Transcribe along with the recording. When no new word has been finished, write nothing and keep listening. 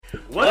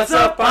What's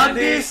up,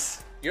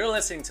 Pandis? You're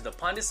listening to the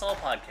Pandesal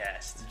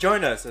Podcast.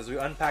 Join us as we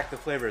unpack the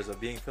flavors of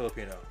being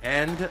Filipino.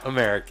 And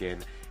American.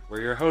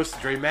 We're your hosts,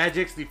 Dre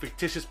Magix, the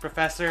fictitious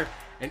professor,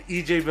 and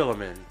EJ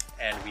Villeman.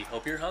 And we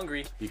hope you're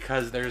hungry.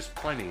 Because there's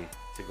plenty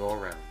to go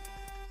around.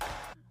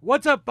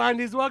 What's up,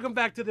 Pandis? Welcome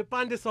back to the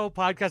Pandesal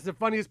Podcast, the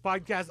funniest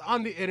podcast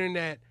on the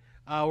internet.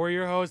 We're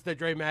your hosts, the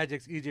Dre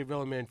Magix, EJ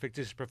Villeman,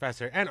 fictitious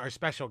professor, and our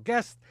special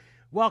guest.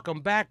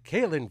 Welcome back,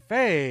 Kaitlyn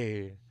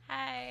Faye.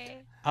 Hi.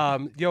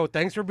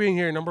 Thanks for being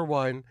here, number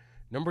one.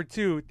 Number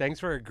two, thanks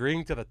for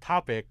agreeing to the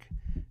topic,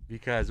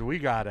 because we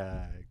got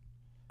a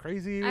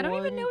crazy I don't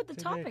one even know what the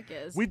today. topic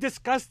is. We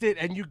discussed it,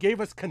 and you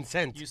gave us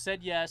consent. You said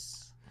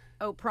yes.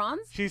 Oh,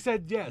 prawns? She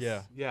said yes.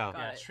 Yeah. Yeah.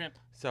 Yeah, it. shrimp.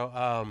 So,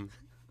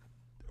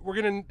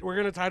 we're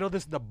gonna title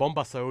this the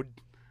Bombasode.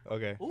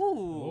 Okay. Ooh.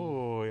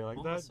 Oh, you like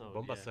Bombasode, that?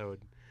 Bombasode.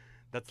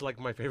 That's like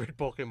my favorite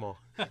Pokemon.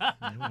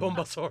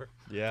 Bombasaur.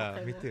 Yeah,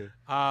 Okay, me then.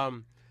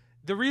 too.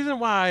 The reason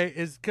why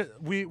is 'cause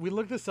we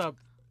looked this up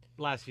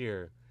last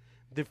year.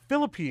 The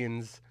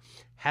Philippines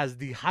has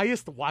the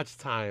highest watch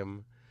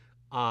time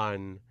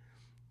on.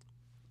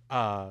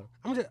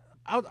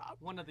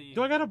 One of the.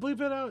 Do I gotta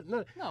bleep it out?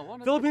 No. No,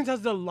 one of Philippines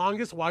has the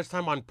longest watch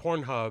time on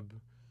Pornhub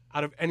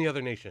out of any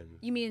other nation.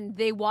 You mean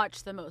they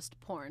watch the most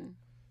porn?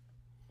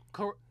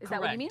 Is that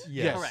what you mean?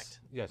 Yes. Correct.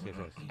 Yes.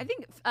 I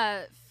think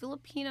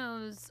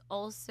Filipinos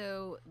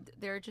also,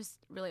 they're just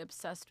really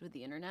obsessed with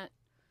the internet.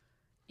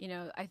 You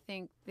know, I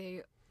think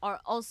they are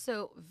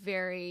also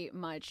very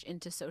much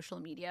into social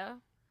media.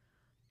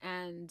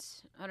 And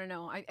I don't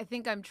know. I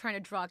think I'm trying to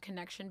draw a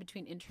connection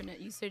between internet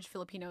usage,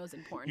 Filipinos,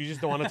 and porn. You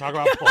just don't want to talk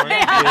about porn.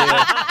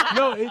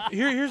 No,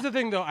 here's the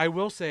thing though. I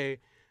will say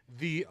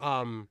the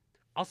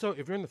also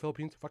if you're in the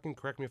Philippines, fucking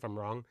correct me if I'm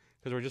wrong,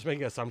 because we're just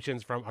making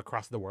assumptions from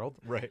across the world,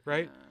 Right.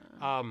 right?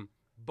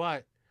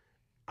 But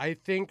I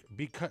think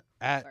because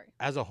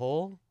as a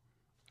whole,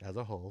 as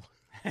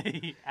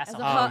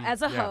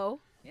as a yeah. hoe.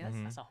 Yes.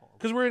 As a whole.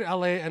 because we're in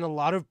LA and a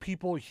lot of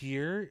people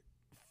here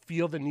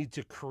feel the need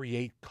to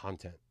create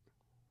content,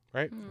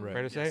 right? Right.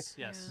 Fair to say. Yes.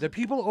 Yes. The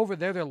people over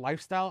there, their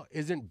lifestyle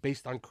isn't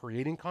based on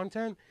creating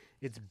content;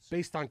 it's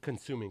based on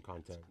consuming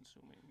content.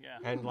 Consuming. Yeah.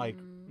 And like,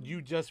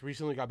 you just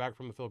recently got back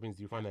from the Philippines.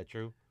 Do you find that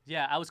true?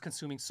 Yeah, I was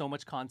consuming so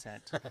much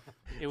content.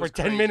 It For was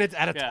 10 crazy. minutes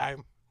at a Yeah.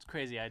 time. It's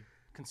crazy. I'd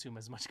consume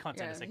as much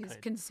content Yeah, as I he's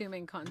could.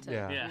 consuming content.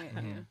 Yeah. Yeah. Right,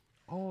 Mhm. yeah.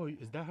 Oh,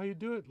 is that how you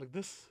do it? Like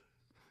this?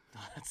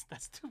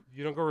 that's too.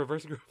 You don't go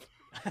reverse groove?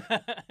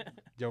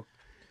 Joke.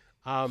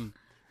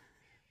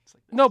 It's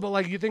like No, but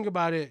like you think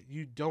about it,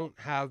 you don't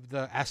have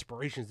the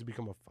aspirations to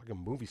become a fucking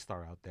movie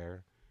star out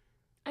there.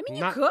 I mean,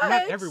 you Not, could.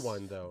 not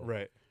everyone though.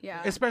 Right.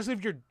 Yeah. Especially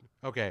if you're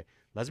okay.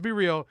 Let's be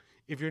real.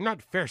 If you're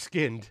not fair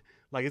skinned,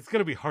 like it's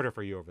gonna be harder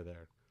for you over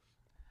there.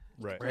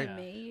 Right. Or a Yeah.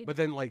 maid, But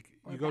then like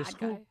or you a go to bad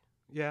school, guy.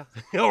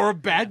 yeah, or a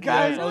bad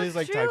guy. Yeah, all these,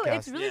 like, true.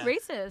 typecasts. It's really Yeah.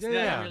 racist. Yeah,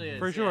 Yeah, it really is,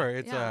 for yeah. sure.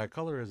 It's Yeah.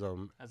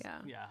 colorism.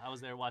 Yeah. Yeah, I was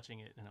there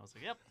watching it, and I was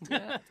like, "Yep,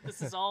 Yeah.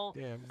 this is all."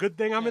 Yeah, good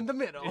thing I'm in the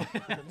middle.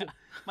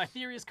 My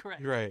theory is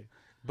correct. Right.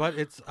 But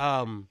it's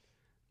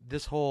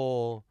this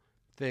whole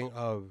thing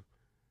of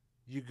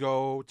you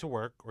go to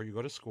work or you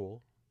go to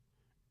school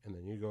and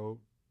then you go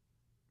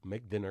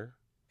make dinner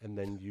and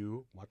then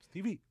you watch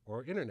TV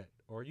or internet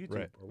or YouTube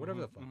Right. or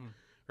whatever the fuck. Mhm.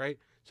 Right?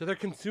 So they're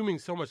consuming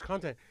so much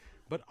content.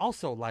 But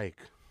also like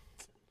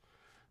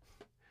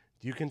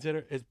do you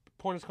consider is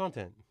porn as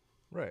content?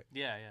 Right.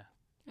 Yeah, yeah,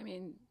 I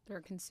mean,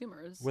 they're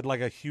consumers. With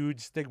like a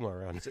huge stigma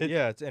around it.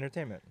 Yeah, it's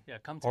entertainment. yeah.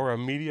 Or a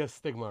media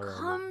stigma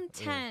around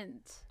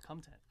Content.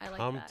 Content. I like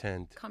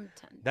Content. that.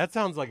 Content. That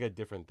sounds like a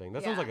different thing.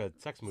 That sounds Yeah. like a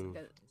sex move.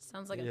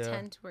 Sounds like a Yeah.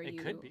 tent where It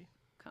you could be.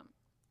 come.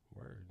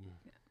 Word.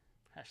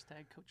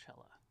 Hashtag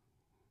Coachella.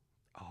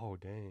 Oh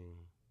dang.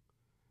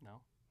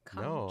 No.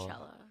 No.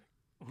 Coachella.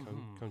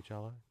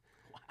 Coachella.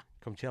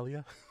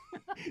 Coachella.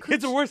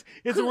 It's worse.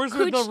 It's worse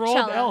with the rolled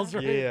Coachella. L's,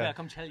 right? Yeah.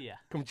 Coachella.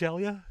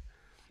 Coachella.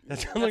 That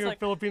sounds like a like-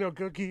 Filipino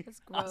cookie. That's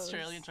gross.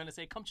 Australian trying to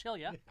say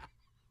Coachella.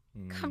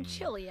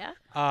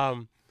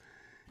 Coachella.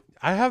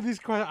 I have these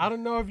questions. I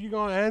don't know if you're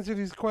gonna answer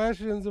these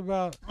questions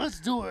about.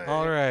 Let's do it.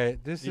 All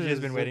right, this He's is.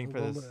 just been waiting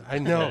for this. I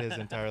know. His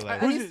entire Are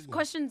life. Who's these it-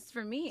 questions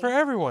for me? For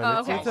everyone, Oh,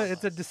 it's, okay.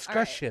 it's a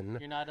discussion.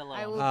 You're not alone.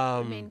 I will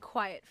Um, remain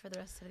quiet for the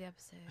rest of the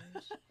episode.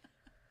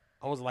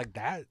 I was like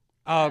that.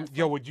 Yes,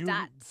 Yo, like would you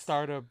that.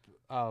 start a?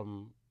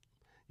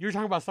 You were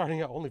talking about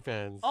starting at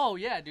OnlyFans. Oh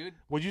yeah, dude.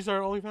 Would you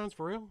start OnlyFans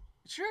for real?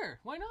 Sure.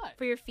 Why not?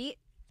 For your feet?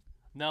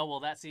 No.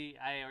 Well,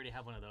 I already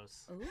have one of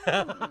those.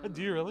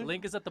 Do you really?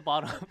 Link is at the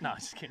bottom. No,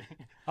 just kidding.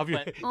 Of your,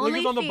 But- link is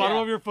Only on the feet. bottom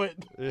of your foot.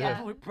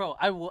 Yeah. Bro,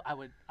 I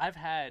would. I've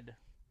had.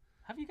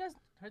 Have you guys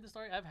heard the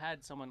story? I've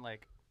had someone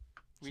like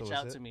reach out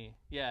Solicit? to me,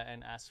 yeah,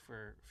 and ask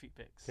for feet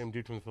pics. Same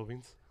dude from the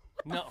Philippines.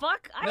 No.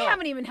 Fuck? I No.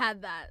 haven't even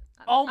had that.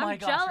 Oh I'm my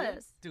gosh, really?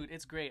 jealous. dude,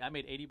 it's great. I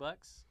made $80.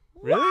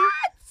 Really?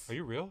 Are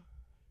you real?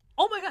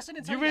 Oh my gosh, I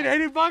didn't tell You you made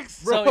that. $80?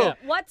 So, Bro. yeah.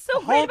 What's so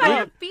Hold great about on.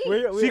 your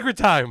feet? Secret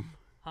time.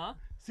 Huh?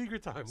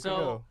 Secret time.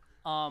 So,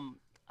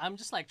 I'm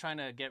just like trying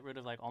to get rid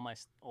of like all my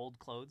old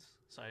clothes.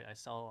 So I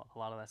sell a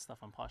lot of that stuff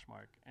on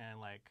Poshmark, and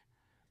like,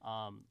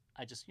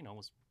 I just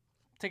was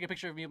take a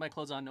picture of me with my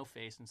clothes on, no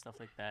face and stuff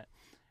like that.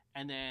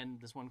 And then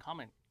this one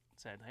comment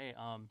said, "Hey,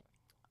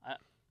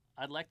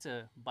 I'd like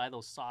to buy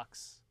those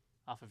socks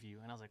off of you."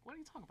 And I was like, "What are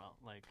you talking about?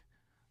 Like,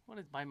 what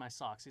is buy my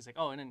socks?" He's like,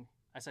 "Oh," and then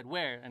I said,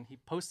 "Where?" And he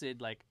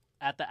posted like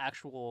at the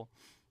actual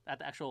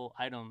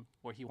item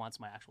where he wants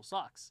my actual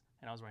socks,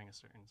 and I was wearing a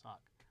certain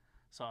sock.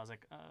 So I was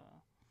like,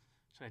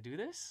 should I do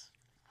this?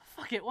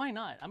 Fuck it, why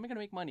not? I'm gonna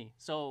make money.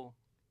 So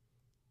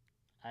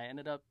I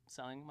ended up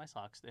selling my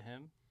socks to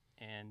him,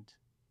 and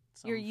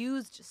Your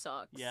used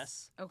socks.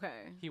 Yes.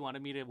 Okay. He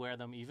wanted me to wear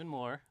them even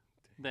more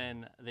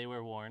than they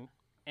were worn,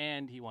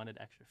 and he wanted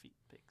extra feet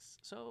pics.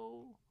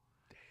 So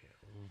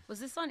Was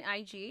this on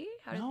IG?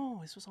 no,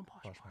 this was on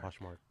Poshmark.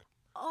 Poshmark.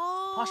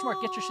 Oh.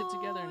 Poshmark, get your shit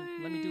together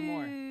and let me do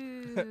more.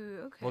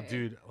 Okay. Well,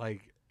 dude,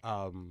 like, we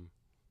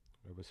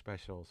have a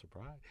special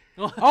surprise.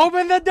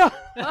 Open the door.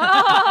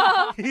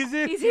 Oh, He's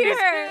in. he's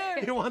here.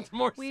 He wants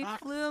more We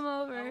socks. flew him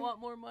over. I want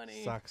more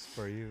money. Sucks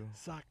for you.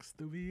 Socks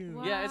to be you.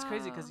 Wow. Yeah, it's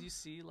crazy because you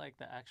see like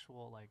the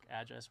actual like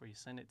address where you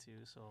send it to.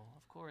 So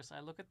of course I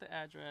look at the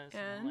address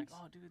and I'm like,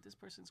 And? oh dude, this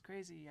person's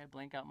crazy. I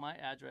blank out my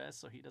address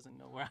so he doesn't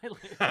know where I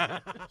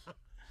live.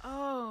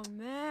 Oh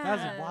man.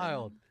 That's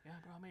wild. Yeah,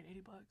 bro, I made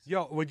 $80.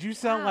 Yo, would you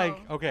sell like,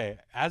 Wow. okay,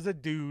 as a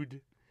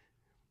dude,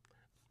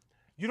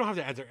 you don't have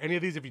to answer any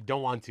of these if you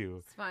don't want to.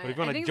 It's fine. But if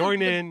you I want to think join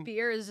the in,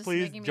 beer is just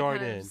please making me join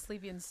kind in. of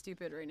sleepy and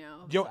stupid right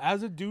now. Yo,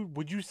 as a dude,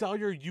 would you sell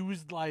your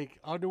used like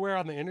underwear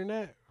on the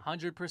internet?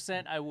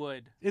 100% I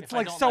would. It's if I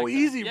like don't so like them.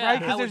 easy, Yeah, right? I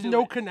Because would there's do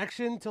no it.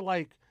 connection to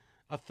like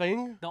a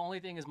thing. The only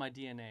thing is my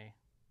DNA.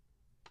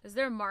 Is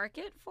there a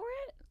market for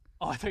it?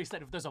 Oh, I thought you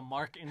said if there's a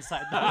mark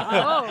inside the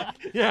Oh.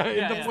 Yeah, yeah,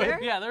 in the yeah. plate.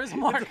 Yeah, there is a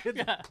mark.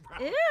 Yeah.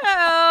 Ew.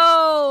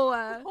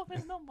 Oh,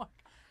 there's no mark.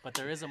 But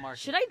there is a mark.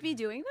 Should I be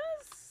doing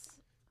this?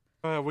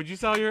 Would you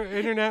sell your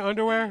internet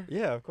underwear?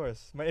 Yeah, of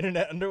course. My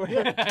internet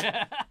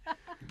underwear.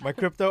 My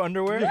crypto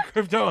underwear.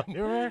 Crypto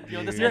underwear?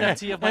 Yo, this Your-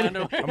 NFT of my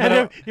underwear.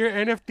 gonna- Your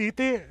NFT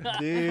thing?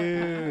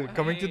 Dude,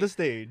 coming to the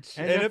stage.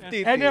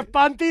 NFT. NF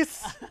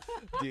panties?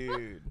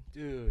 Dude.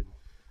 Dude.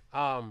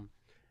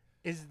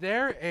 Is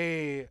there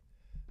a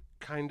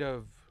kind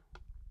of,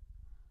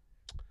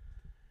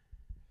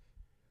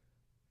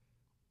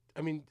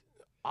 I mean,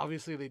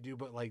 obviously they do,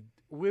 but like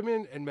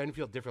women and men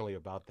feel differently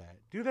about that.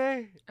 Do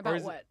they? About Or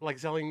is it, what? like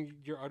selling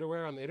your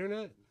underwear on the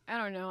internet? I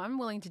don't know. I'm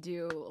willing to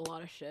do a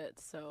lot of shit.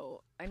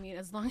 So, I mean,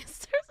 as long as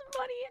there's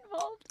money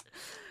involved.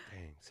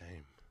 Dang,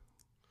 same.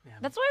 Yeah,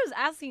 That's why I was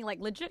asking, like,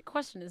 legit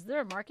question. Is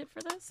there a market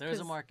for this? there's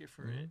a 'Cause- market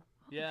for it.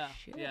 Yeah,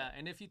 shit. yeah.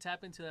 And if you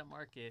tap into that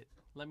market,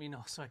 let me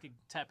know so I could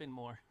tap in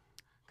more.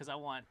 Because I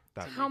want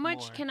to That- How make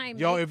much more. can I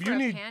make Yo, if for you a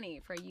need-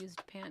 panty, for a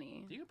used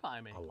panty? You could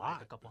probably make A like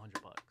lot. a couple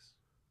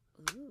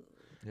 $100. Ooh.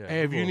 Yeah,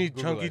 Hey, if you Google- need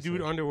Google chunky that dude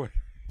shit. underwear,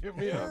 hit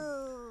me up.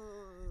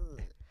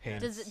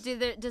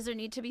 Does there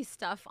need to be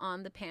stuff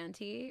on the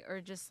panty,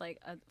 or just like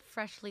a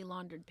freshly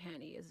laundered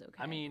panty is okay?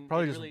 I mean,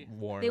 Probably it just really,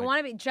 worn. they like, want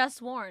to be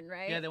just worn,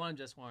 right? yeah, they want them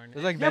just worn.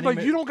 There's like Yeah, vending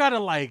but you don't gotta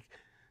like,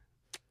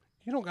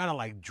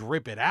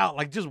 drip it out.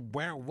 Like, just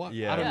wear what?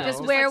 Yeah. I don't Yeah, know. just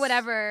Just wear like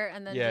whatever,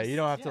 and then Yeah, just, you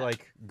don't have to yeah.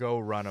 like go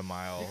run a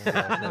mile.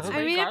 That's I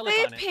Spray mean, if garlic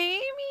they on it. pay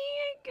me,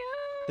 I guess.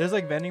 There's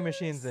like vending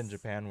machines in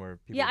Japan where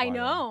people. Yeah, I buy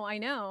them. I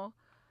know.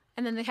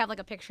 And then they have like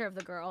a picture of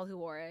the girl who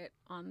wore it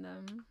on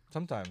them.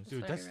 Sometimes. Dude,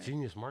 Sorry, that's right.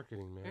 genius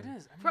marketing, man. It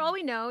is. I For mean, all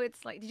we know,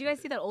 it's like, did you guys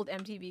see that old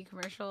MTV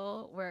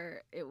commercial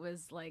where it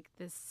was like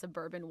this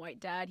suburban white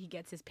dad? He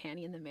gets his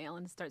panty in the mail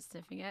and starts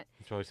sniffing it,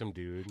 It's probably some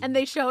dude. and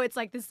they show it's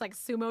like this like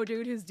sumo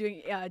dude who's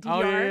doing DDR Oh,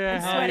 yeah,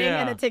 and hell sweating, yeah.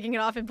 and then taking it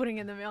off and putting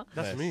it in the mail.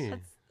 That's Nice. me.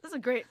 That's a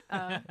great,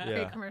 Yeah.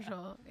 great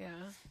commercial. Yeah.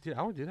 Dude,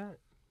 I would do that.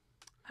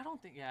 I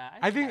don't think. Yeah.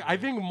 I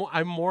think would.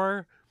 I'm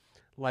more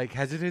like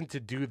hesitant to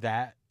do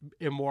that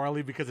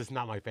immorally because it's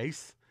not my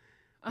face.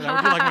 But I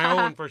would do like my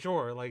own for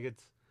sure. Like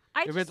it's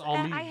If it's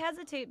all me. I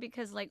hesitate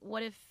because like,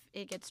 what if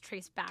it gets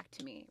traced back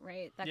to me?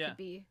 Right? That Yeah. could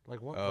be.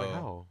 like what? Oh. Like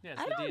how? Yeah,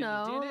 it's I the don't D- the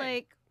know. DNA.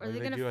 Like, Or are they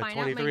they do gonna a find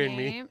out my 23andMe?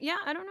 name? Yeah,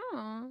 I don't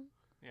know.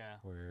 Yeah.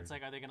 Word. It's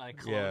like, are they gonna like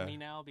clone Yeah. me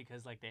now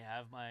because like they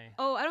have my?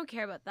 Oh, I don't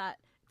care about that.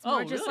 It's Oh,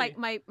 more just like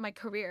really? my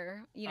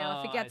career. You know,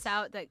 if Oh, it gets I see.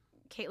 out that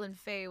Kaitlyn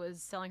Faye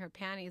was selling her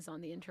panties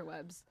on the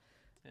interwebs,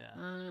 I Yeah.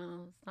 don't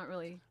know. It's not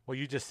really. Well,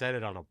 you just said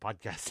it on a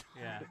podcast.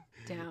 Yeah.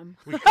 Damn.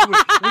 we clip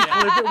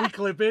it. We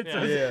clip it.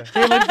 So Yeah.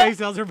 Kaitlyn Faye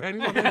sells her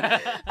penny.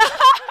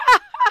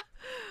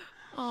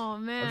 Oh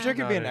man. I'm sure it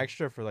could be an Got it.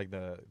 extra for like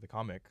the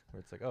comic where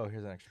it's like, oh,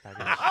 here's an extra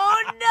package.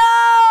 Oh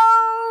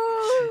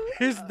no!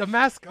 Here's the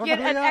mask. Oh, Get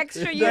an yeah.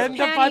 extra The- used the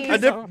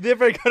panties. A panties.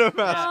 different kind of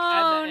mask.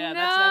 Oh yeah, no!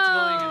 that's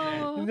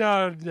going in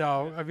there.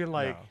 No. I mean,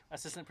 like, No.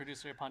 Assistant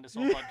producer upon this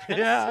whole podcast.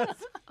 yeah,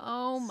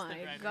 Oh my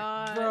Stick right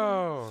god.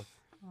 bro.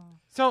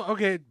 So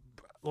okay,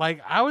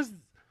 like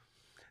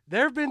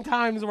there have been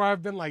times where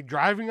I've been like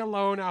driving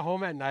alone at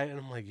home at night, and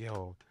I'm like,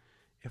 yo,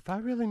 if I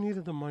really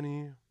needed the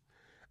money,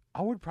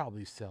 I would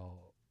probably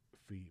sell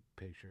feet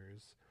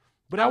pictures,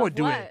 but I Of would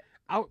do what? it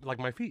out like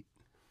my feet.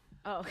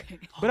 Oh, okay.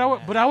 But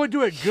I would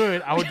do it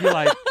good.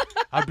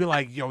 I'd be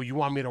like, yo, you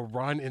want me to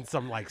run in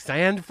some like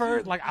sand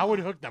first? Like I would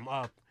hook them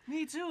up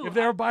Me too. If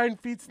they were buying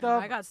feet No,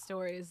 stuff, I got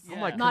stories. I'm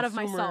like not of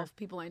consumer- myself,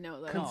 people I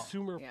know though.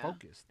 consumer Yeah.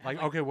 focused. And Like,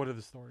 like- okay, what are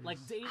the stories? like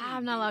daily.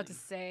 I'm not allowed to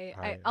say.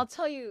 Alright. I'll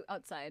tell you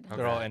outside.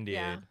 They're all Okay.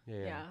 NDA'd. Yeah.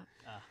 Yeah.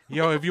 Yeah.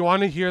 Yo, if you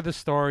want to hear the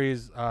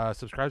stories,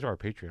 subscribe to our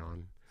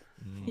Patreon.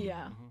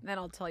 Yeah. Mhm. Then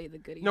I'll tell you the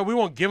goodies. No, we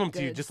won't give them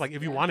to you. Goods, Just like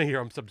if you yeah. want to hear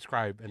them,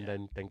 subscribe and Yeah.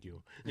 then thank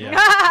you.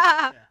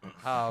 Yeah.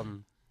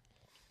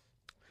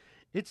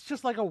 It's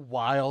just like a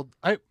wild.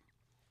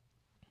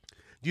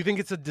 Do you think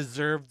it's a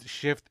deserved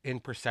shift in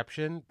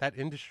perception, that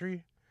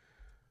industry?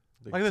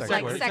 Like the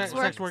Like sex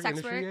work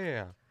industry? work?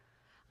 Yeah.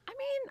 I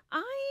mean,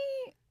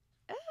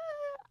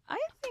 I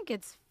think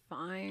it's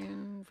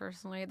fine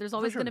personally. There's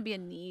always sure. going to be a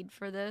need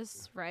for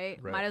this, right?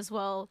 Right. Might as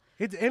well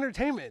It's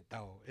entertainment,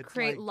 though. It's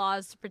create like,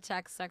 laws to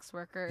protect sex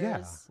workers.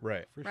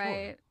 Right. for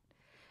Right. Sure.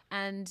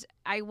 And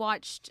I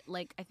watched,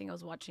 like, I think I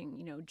was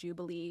watching,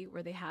 Jubilee,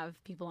 where they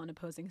have people on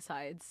opposing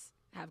sides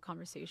have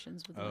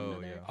conversations with one Oh,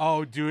 another. yeah.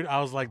 Oh, dude,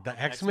 I was like, the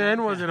X-Men?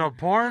 X-Men was in a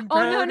porn. Oh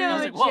no, parody? no! I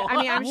was like, whoa.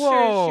 I mean, I'm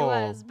sure she Whoa.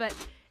 was, but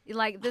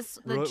like the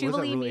Rule- was that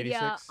Jubilee Rule media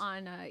 86?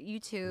 on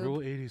YouTube.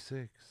 Rule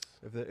 86.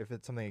 If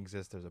it's something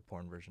exists, there's a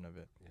porn version of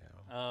it.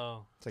 Yeah.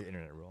 Oh. It's like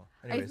internet rule.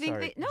 I Anyway, think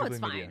sorry. no, it's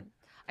Jubilee Media. fine.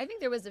 I think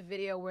there was a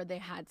video where they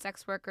had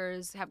sex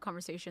workers have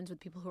conversations with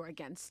people who are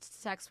against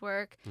sex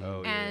work,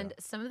 Oh, and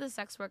some of the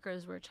sex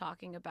workers were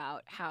talking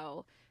about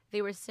how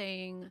they were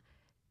saying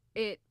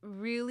it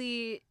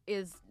really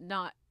is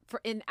not.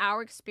 In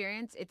our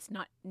experience, it's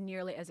not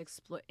nearly as it's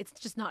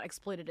just not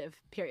exploitative,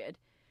 period.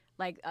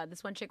 Like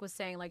this one chick was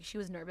saying, like, she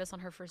was nervous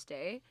on her first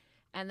day,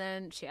 and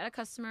then she had a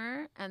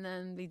customer, and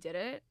then they did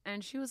it,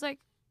 and she was like,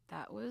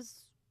 that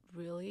was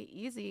really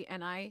easy,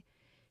 and I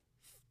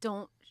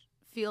don't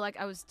feel like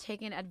I was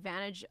taken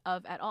advantage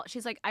of at all.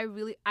 She's like, I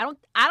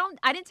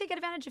didn't take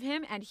advantage of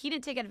him, and he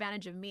didn't take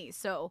advantage of me,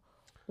 so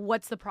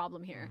what's the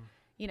problem here?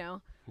 You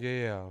know,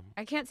 Yeah.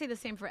 I can't say the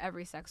same for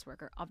every sex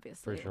worker,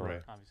 obviously. For sure.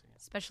 Right. Obviously.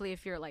 Especially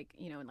if you're like,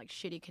 in like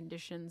shitty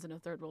conditions in a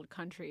third world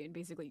country and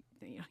basically,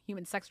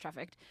 human sex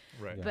trafficked.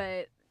 Right. Yeah.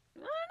 But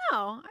I don't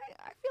know.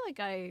 I feel like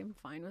I'm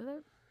fine with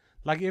it.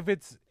 Like if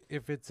it's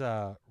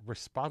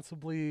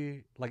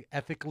responsibly, like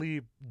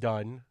ethically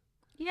done,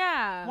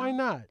 Yeah. why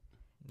not?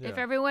 If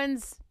Yeah.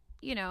 everyone's,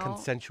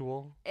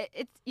 Consensual.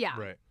 it's yeah.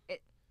 Right.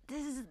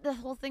 This is the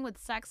whole thing with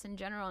sex in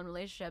general and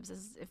relationships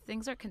is if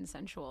things are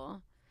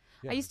consensual.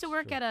 Yeah, I used to it's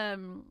work true. at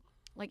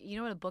like, you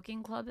know what a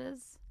booking club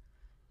is?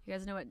 You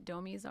guys know what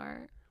domies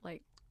are?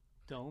 Like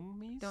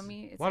Domies?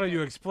 domi. It's Why like don't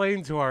you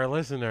explain to our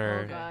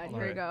listener? Oh God, here we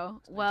Alright. go.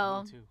 Explain to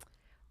Well, me too.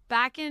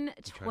 back in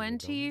trying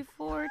to be dumb.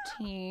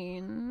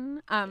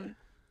 2014,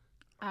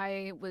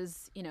 I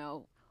was,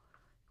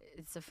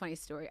 it's a funny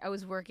story. I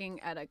was working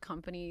at a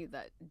company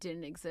that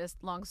didn't exist.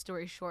 Long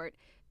story short,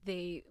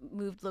 they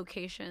moved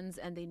locations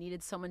and they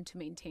needed someone to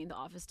maintain the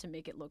office to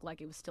make it look like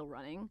it was still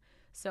running.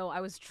 So I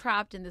was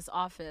trapped in this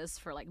office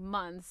for like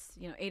months,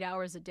 8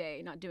 hours a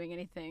day, not doing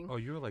anything. Oh,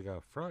 you were like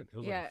a front. It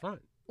was like Yeah. a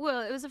front.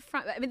 Well, it was a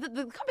front. I mean,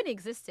 the company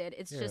existed.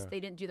 It's Yeah. just they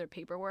didn't do their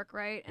paperwork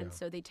right, and Yeah.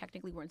 so they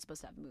technically weren't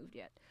supposed to have moved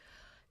yet.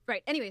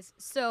 Right. Anyways,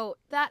 so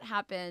that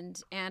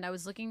happened, and I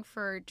was looking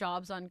for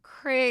jobs on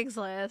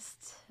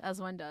Craigslist, as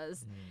one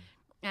does,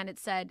 and it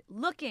said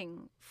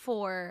looking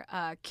for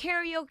a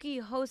karaoke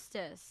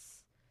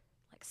hostess,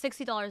 like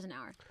 $60 an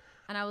hour,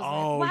 and I was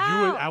Oh, like,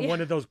 wow. you were at Yeah.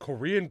 one of those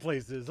Korean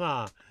places,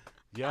 huh?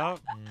 Yup.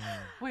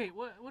 Wait,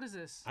 what is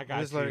this? I got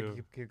Just let you.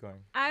 it keep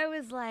going. I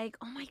was like,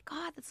 oh my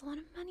God, that's a lot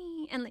of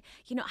money. And, like,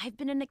 I've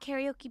been in a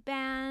karaoke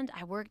band.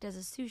 I worked as a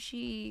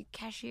sushi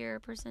cashier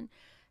person.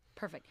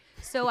 Perfect.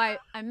 So I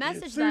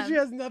messaged them. Sushi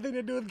has nothing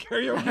to do with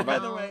karaoke, by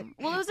the way.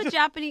 Well, it was a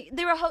Japanese.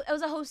 It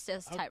was a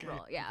hostess type Okay,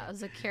 role. Yeah, okay. it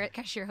was a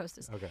cashier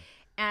hostess. Okay.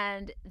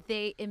 And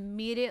they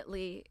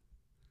immediately,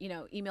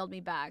 emailed me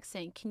back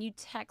saying, "Can you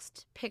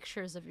text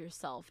pictures of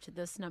yourself to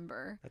this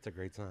number?" That's a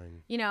great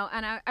sign.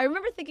 And I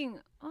remember thinking,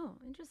 oh,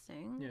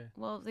 interesting. Yeah.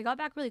 Well, they got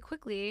back really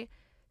quickly.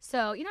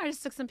 So, I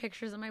just took some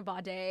pictures of my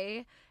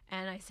body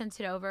and I sent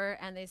it over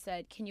and they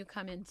said, "Can you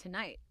come in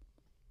tonight?"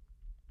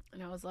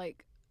 And I was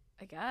like,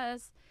 I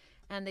guess.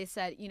 And they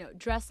said,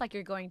 dress like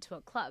you're going to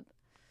a club.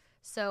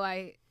 So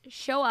I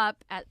show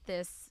up at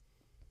this,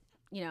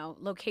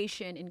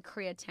 location in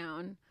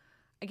Koreatown.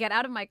 I get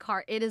out of my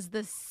car. It is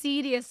the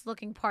seediest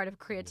looking part of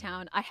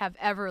Koreatown I have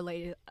ever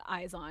laid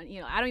eyes on.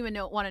 I don't even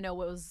want to know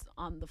what was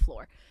on the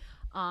floor.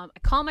 I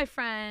call my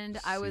friend.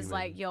 I was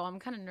like, yo, I'm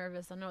kind of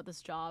nervous. I don't know what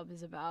this job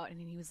is about. And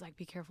he was like,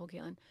 be careful,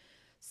 Kaitlyn.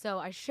 So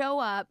I show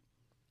up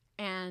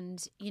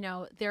and,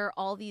 there are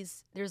all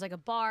these, there's like a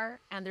bar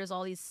and there's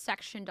all these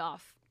sectioned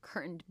off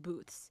curtained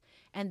booths.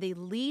 And they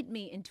lead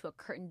me into a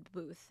curtained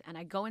booth. And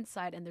I go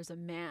inside and there's a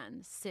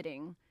man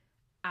sitting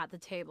at the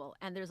table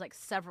and there's like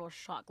several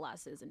shot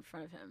glasses in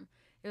front of him.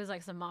 It was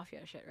like some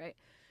mafia shit, right?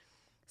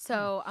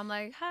 So I'm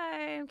like,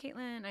 hi, I'm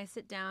Kaitlyn. I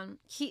sit down.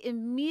 He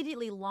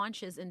immediately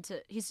launches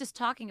into, he's just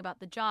talking about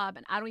the job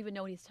and I don't even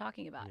know what he's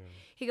talking about. Yeah.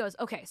 He goes,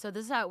 okay, so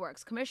this is how it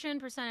works. Commission,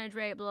 percentage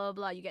rate, blah, blah,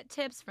 blah. You get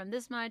tips from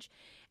this much.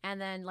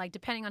 And then like,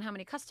 depending on how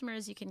many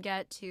customers you can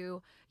get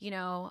to,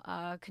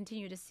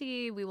 continue to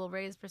see, we will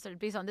raise percentage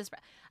based on this.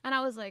 And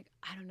I was like,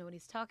 I don't know what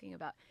he's talking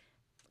about.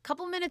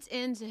 couple minutes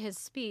into his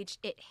speech,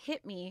 it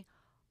hit me.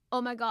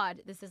 Oh my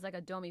God, this is like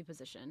a domi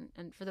position.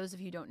 And for those of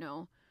you who don't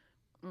know,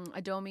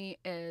 a domi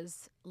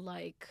is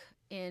like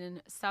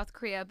in South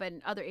Korea, but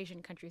in other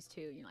Asian countries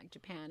too, you know, like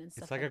Japan and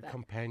stuff It's like a that.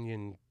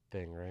 companion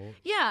thing, right?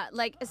 Yeah,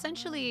 like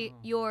essentially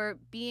you're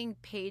being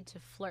paid to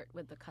flirt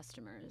with the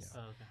customers. Oh,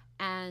 okay.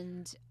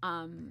 And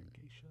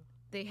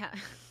they have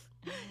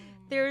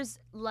there's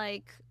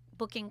like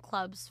booking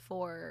clubs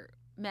for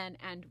men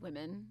and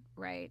women,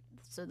 right?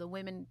 So the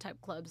women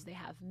type clubs, they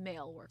have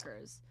male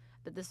workers,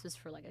 but this was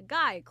for like a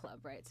guy club,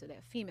 right? So they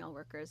have female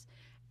workers.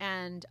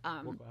 And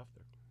We'll go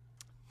after.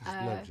 Just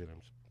nudge it,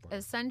 I'm sorry.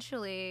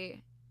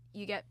 essentially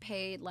you get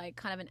paid like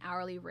kind of an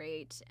hourly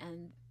rate,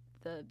 and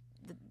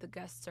the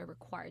guests are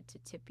required to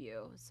tip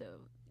you, so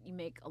you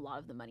make a lot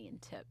of the money in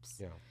tips.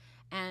 Yeah.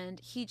 And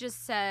he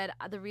just said,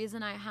 the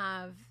reason I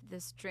have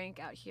this drink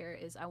out here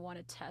is I want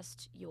to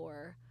test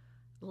your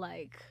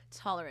like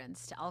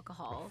tolerance to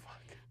alcohol.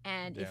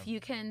 And if you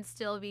can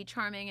still be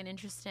charming and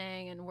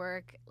interesting and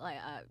work, like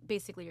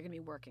basically you're gonna be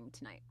working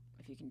tonight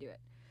if you can do it.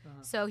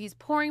 So he's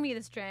pouring me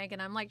this drink,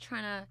 and I'm like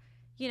trying to,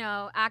 you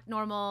know, act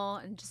normal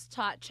and just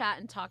chat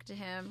and talk to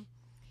him.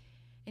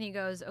 And he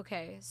goes,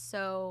 okay,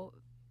 so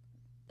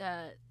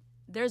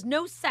there's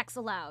no sex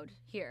allowed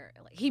here.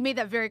 Like, he made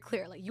that very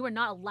clear. Like, you are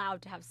not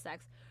allowed to have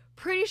sex.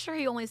 Pretty sure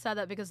he only said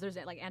that because there's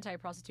like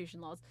anti-prostitution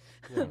laws.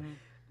 Yeah.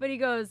 But he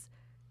goes,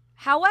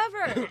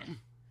 however,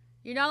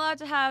 you're not allowed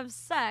to have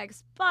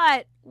sex,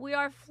 but we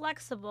are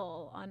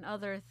flexible on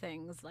other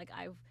things. Like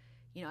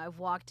I've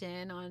walked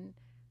in on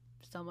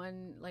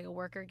someone, like a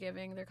worker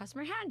giving their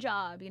customer a hand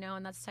job, you know,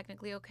 and that's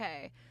technically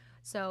okay.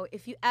 So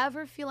if you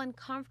ever feel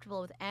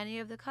uncomfortable with any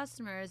of the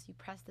customers, you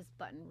press this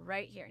button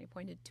right here. And he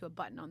pointed to a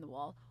button on the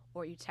wall,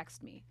 or you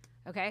text me,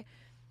 okay?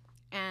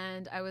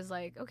 And I was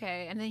like,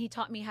 okay. And then he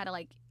taught me how to,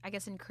 like, I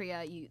guess in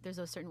Korea, there's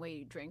a certain way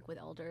you drink with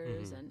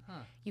elders, and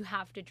you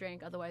have to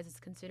drink, otherwise it's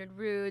considered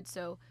rude.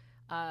 So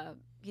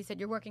he said,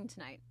 you're working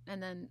tonight.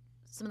 And then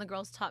some of the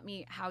girls taught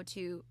me how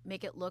to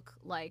make it look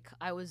like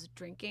I was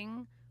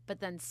drinking, but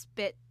then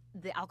spit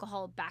the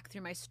alcohol back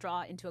through my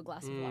straw into a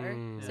glass of water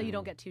so you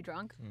don't get too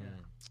drunk.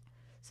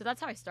 So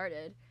that's how I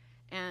started.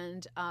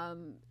 And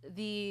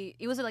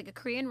it was like a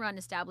Korean-run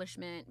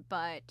establishment,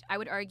 but I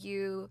would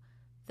argue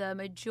the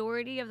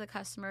majority of the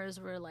customers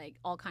were like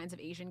all kinds of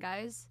Asian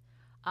guys.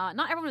 Not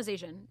everyone was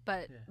Asian,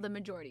 but the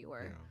majority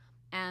were.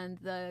 Yeah. And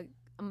the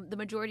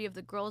majority of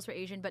the girls were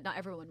Asian, but not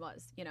everyone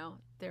was. You know,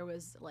 there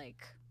was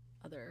like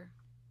other,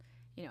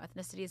 you know,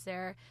 ethnicities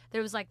there.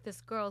 There was like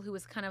this girl who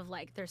was kind of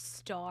like their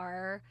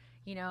star.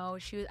 You know,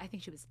 I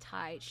think she was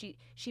Thai. She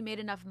made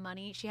enough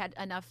money. She had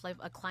enough like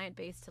a client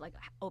base to like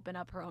open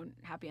up her own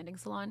happy ending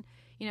salon.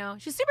 You know,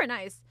 she's super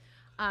nice.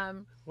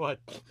 What?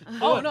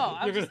 Oh no!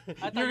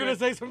 You're gonna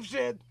say some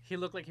shit. He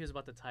looked like he was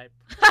about to type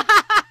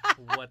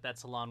what that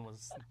salon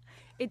was.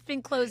 It's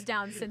been closed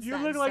down since You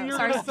then. look like so you're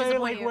sorry gonna to say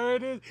disappoint like you. where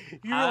it is.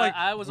 You were like,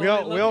 I was. We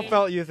all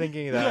felt you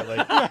thinking that.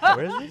 Like,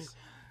 where is this?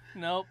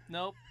 Nope.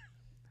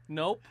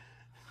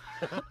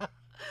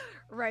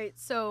 Right.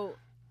 So,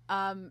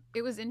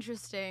 it was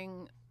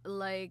interesting.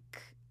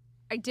 Like,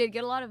 I did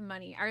get a lot of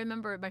money. I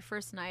remember my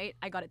first night,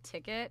 I got a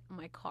ticket in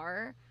my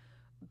car,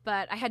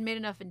 but I had made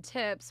enough in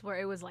tips where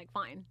it was like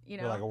fine, you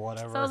know. like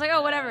whatever. So I was like,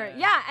 oh, whatever.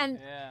 Yeah. And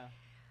Yeah.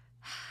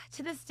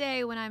 to this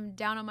day, when I'm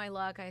down on my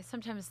luck, I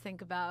sometimes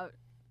think about,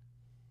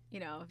 you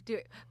know, do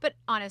it. But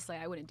honestly,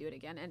 I wouldn't do it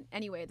again. And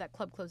anyway, that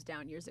club closed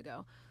down years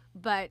ago.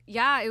 But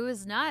yeah, it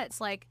was nuts.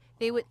 Like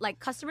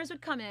customers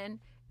would come in,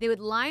 they would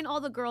line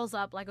all the girls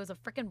up like it was a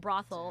freaking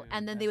brothel,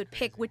 and then they would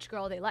pick which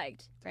girl they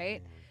liked,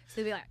 right? So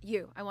they'd be like,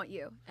 I want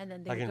you. And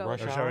then they Like would in go.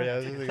 Rush Or Hour? sorry, I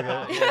was thinking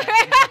that.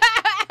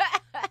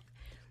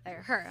 Like,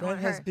 her, I Friend want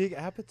has her. big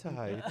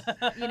appetite.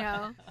 You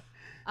know?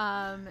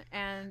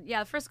 And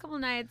yeah, the first couple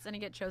nights, and I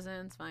get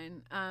chosen, it's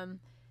fine. And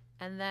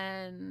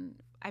then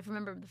I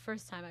remember the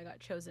first time I got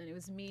chosen, it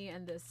was me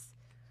and this,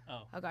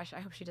 oh gosh, I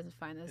hope she doesn't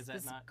find this. Is that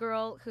This not-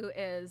 girl who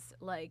is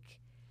like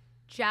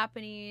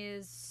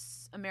Japanese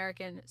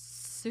American,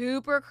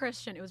 super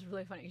Christian. It was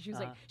really funny. She was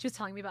like, she was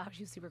telling me about how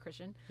she was super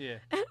Christian. Yeah.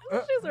 She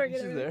was working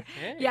She's with me. there.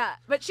 Hey. Yeah,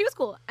 but she was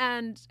cool,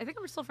 and I think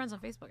we're still friends on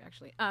Facebook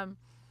actually.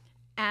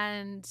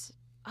 And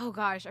oh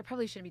gosh, I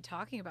probably shouldn't be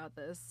talking about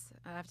this.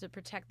 I have to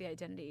protect the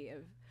identity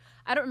of.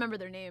 I don't remember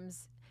their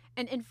names,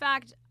 and in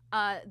fact,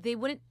 my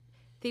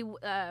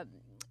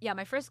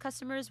first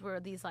customers were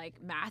these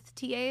like math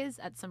TAs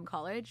at some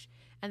college,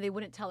 and they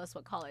wouldn't tell us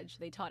what college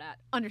they taught at,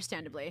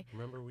 understandably.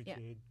 Remember we Yeah.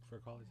 TA'd for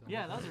college?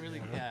 Yeah, that was a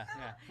really yeah.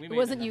 We It made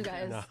wasn't that you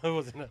happen. guys. No, it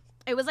wasn't us.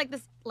 It was like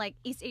this like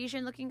East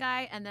Asian looking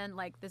guy, and then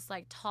like this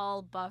like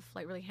tall, buff,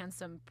 like really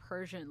handsome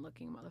Persian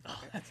looking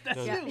motherfucker.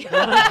 That's Yeah. you.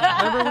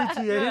 Remember we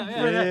TA'd Yeah,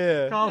 for that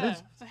yeah. college?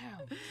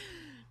 Damn.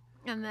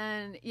 And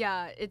then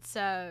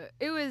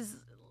it was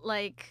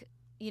like,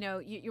 you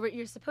know, what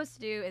you're supposed to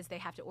do is they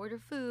have to order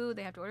food,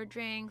 they have to order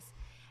drinks,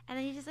 and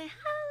then you just like,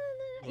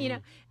 you know,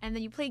 and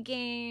then you play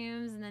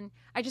games, and then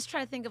I just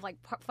try to think of like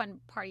fun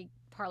party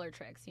parlor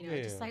tricks, you know,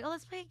 Yeah, just yeah. like, oh,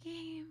 let's play a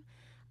game.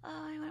 Oh,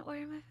 I want to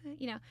order my food,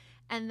 you know,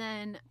 and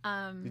then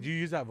Did you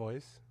use that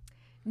voice?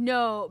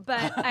 No,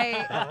 but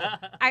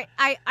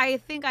I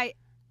think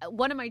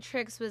one of my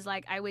tricks was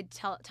like I would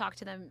talk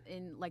to them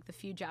in like the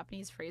few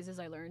Japanese phrases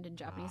I learned in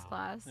Japanese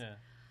class. Yeah.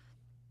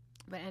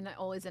 And I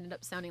always ended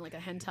up sounding like a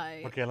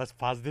hentai. Okay, let's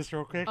pause this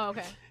real quick. Oh,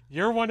 okay.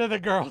 You're one of the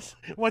girls.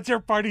 What's your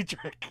party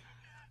trick?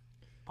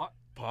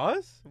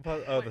 Pause?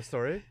 Oh, the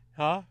story?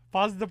 Huh?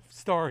 Pause the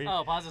story.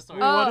 Oh, pause the story.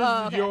 What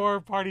is okay.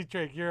 your party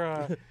trick? You're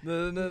a...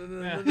 No.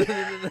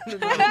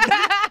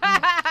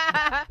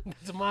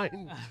 It's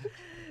mine.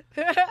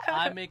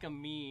 I make a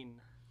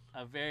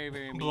very,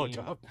 very mean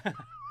Blowjob.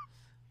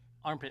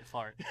 armpit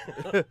fart.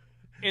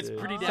 It's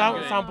pretty damn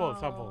good.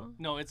 Sample.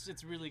 No,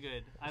 it's really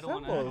good. I don't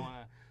want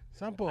to.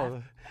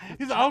 Sample.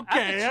 He's I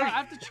okay.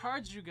 have to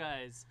charge you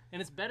guys,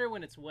 and it's better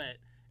when it's wet.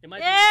 It might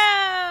be.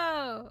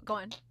 Ew! Go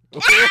on.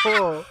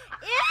 Oh.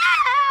 Ew!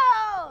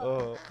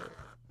 Oh.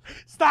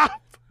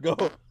 Stop. Go.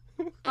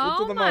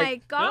 Oh the my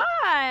mic. god!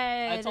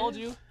 I told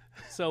you.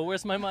 So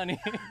where's my money?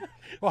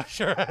 Wash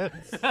your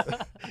hands.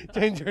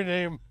 Change your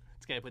name.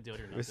 This guy put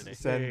deodorant on We today.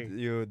 send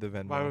you the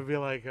Venmo. Mine would be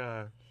like,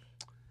 so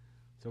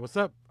what's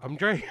up? I'm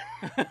Dre.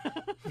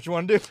 What you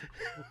want to do?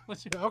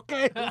 What's your...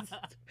 Okay, let's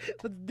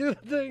do the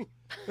thing.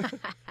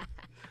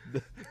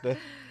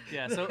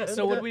 Yeah.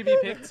 So would we be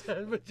picked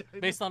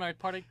based on our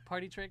party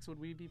tricks? Would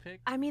we be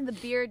picked? I mean, the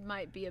beard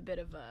might be a bit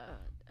of a.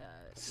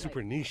 Super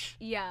like, niche.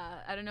 Yeah,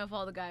 I don't know if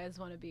all the guys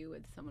want to be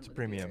with someone with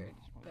premium. a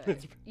beard.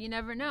 But you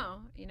never know.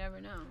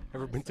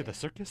 Ever been to the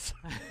honestly. circus?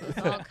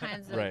 There's all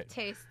kinds of Right.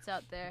 tastes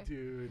out there.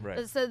 Dude.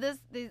 Right. So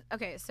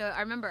okay, so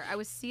I remember I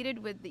was seated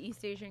with the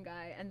East Asian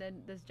guy, and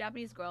then this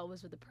Japanese girl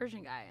was with the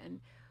Persian guy, and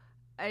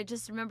I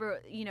just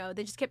remember,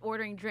 they just kept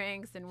ordering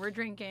drinks, and we're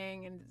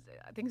drinking, and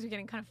things were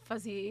getting kind of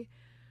fuzzy.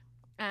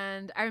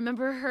 And I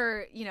remember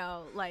her,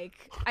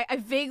 like I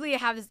vaguely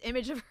have this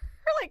image of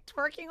her like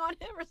twerking on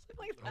him or something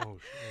like that. Oh,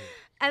 shit.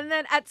 And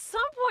then at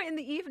some point in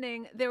the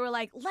evening, they were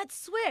like, "Let's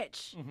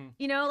switch." Mhm.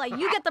 Like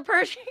you get the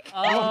Persian guy.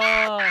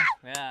 Oh,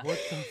 yeah. What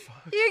the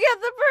fuck? You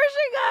get the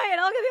Persian guy,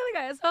 and I'll get the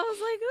other guy. So I was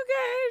like,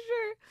 okay,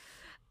 sure.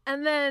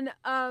 And then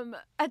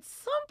at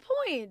some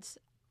point,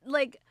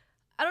 like,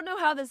 I don't know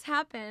how this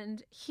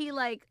happened, he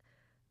like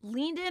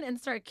leaned in and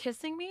started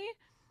kissing me.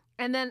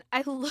 And then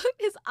I looked,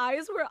 his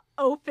eyes were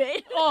open.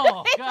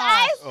 Oh, His gosh.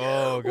 eyes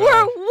Oh, were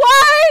God.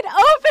 wide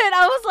open.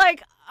 I was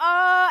like,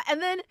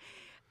 and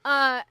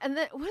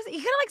then what is it? He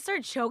kind of like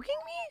started choking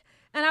me.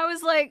 And I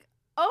was like,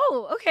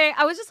 oh, okay.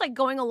 I was just like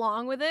going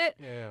along with it.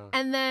 Yeah.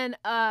 And then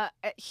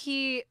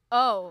he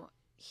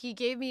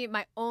gave me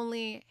my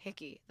only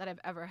hickey that I've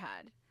ever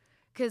had.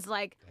 Because,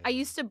 like, I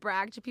used to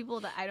brag to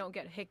people that I don't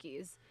get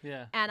hickeys.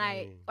 Yeah. And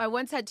I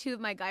once had two of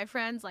my guy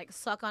friends, like,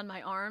 suck on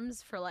my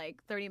arms for,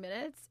 like, 30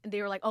 minutes. And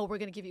they were like, oh, we're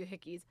going to give you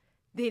hickeys.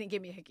 They didn't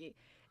give me a hickey.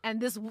 And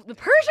the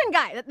Persian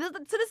guy, to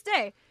this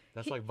day.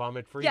 That's like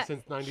vomit free yeah,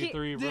 since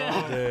 '93, bro. Yeah.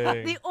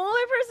 Dang. The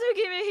only person who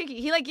gave me a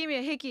hickey, he, like, gave me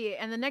a hickey.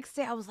 And the next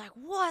day I was like,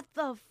 what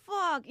the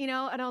fuck? And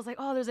I was like,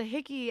 oh, there's a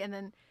hickey. And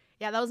then,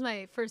 yeah, that was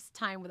my first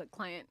time with a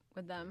client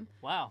with them.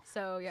 Wow.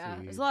 So, yeah,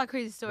 See, there's a lot of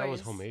crazy stories. That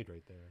was homemade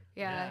right there.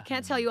 Yeah, Yeah. I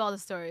can't tell you all the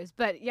stories,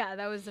 but yeah,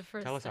 that was the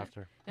first. Tell us time.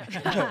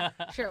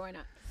 after. Sure, why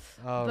not?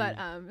 But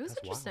it was that's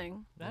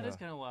interesting. That Yeah. is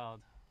kind of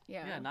wild.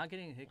 Yeah. Yeah, not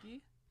getting a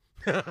hickey.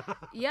 Yeah.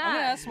 I'm gonna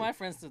ask my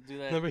friends to do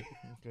that. Let me.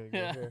 Okay, go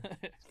Yeah. here.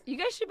 You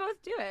guys should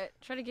both do it.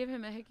 Try to give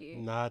him a hickey.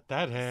 Not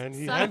that hand.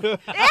 He Suck. had,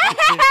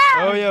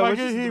 Oh, yeah.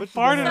 fucking, he which is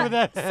farted the with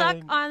that Suck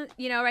hand. on,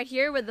 right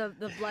here with the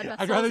blood vessels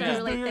I'd rather are just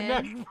really do your thin.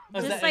 neck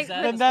Is Just that- like is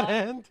that than the that spot?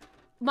 hand.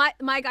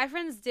 My guy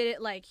friends did it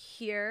like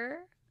here,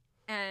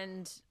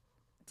 and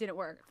didn't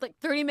work. Like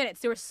 30 minutes,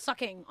 they were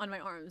sucking on my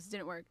arms.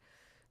 Didn't work.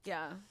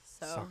 Yeah.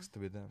 So. Sucks to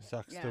be them.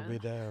 Sucks to Yeah. be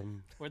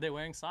them. Were they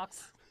wearing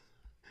socks?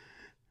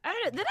 I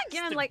don't know. Then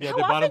again, like, Yeah, how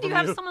they bought often it do you from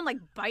have you. someone like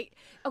bite?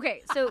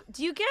 Okay, so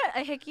do you get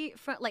a hickey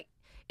from like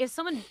if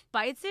someone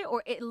bites it,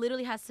 or it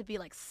literally has to be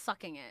like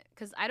sucking it?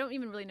 Because I don't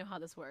even really know how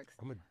this works.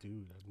 I'm a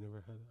dude. I've never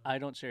had that. I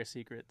don't share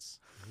secrets.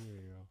 Here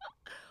you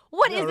go.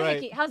 What Yeah, is a right.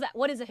 hickey? How's that?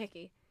 What is a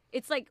hickey?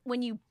 It's like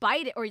when you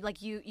bite it, or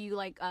like you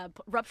like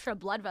rupture a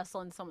blood vessel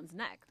in someone's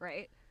neck,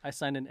 right? I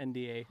signed an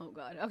NDA. Oh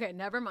God. Okay,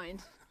 never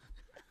mind.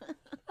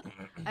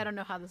 I don't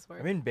know how this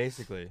works. I mean,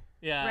 basically.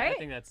 Yeah, I Right?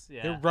 think that's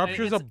yeah. It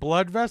ruptures a It's-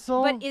 blood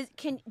vessel. but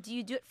do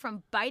you do it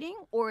from biting,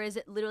 or is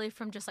it literally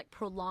from just like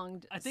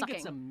prolonged I think sucking?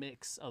 it's a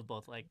mix of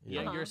both. Like,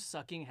 Yeah. yeah, Uh-huh. your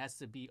sucking has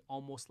to be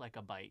almost like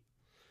a bite.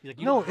 Like,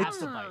 you No, don't have it's-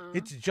 to bite.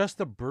 It's just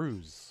a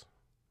bruise.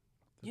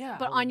 Yeah.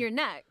 but on your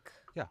neck.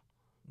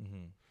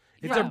 Mm-hmm.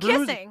 It's From a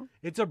bruise. kissing.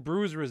 It's a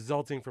bruise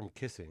resulting from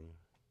kissing,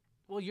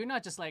 Well, you're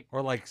not just like.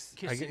 or like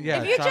Kissing.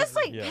 yeah. if you suck- just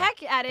like yeah.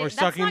 peck at it, Or that's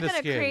sucking not the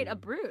gonna create skin. a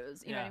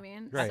bruise. You know Yeah. what I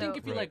mean? Right. I think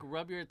if you Right. like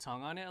rub your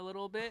tongue on it a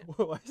little bit.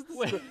 Why is this?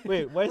 Wait.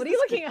 Wait, why is What are this, you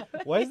looking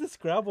at? Why is the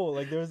Scrabble?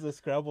 Like, there was a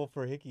Scrabble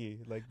for hickey.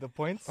 Like, the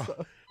points.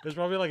 There's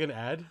probably like an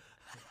ad.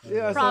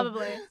 Yeah, so-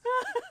 Probably.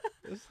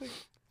 It's like,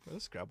 are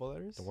those Scrabble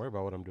letters? Don't worry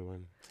about what I'm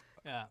doing.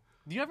 Yeah.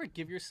 Do you ever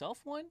give yourself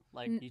one?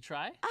 Like, you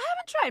try? I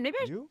haven't tried. Maybe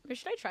You?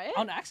 should I try it?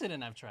 On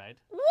accident, I've tried.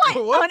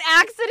 What? What? On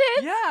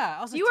accident? Yeah.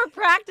 I was like, You were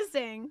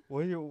practicing.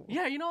 What are you?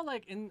 Yeah,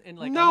 like in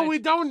like. No, on we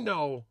my- don't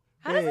know.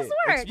 How does this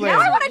work? explain. Now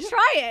I want to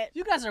try it.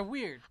 You guys are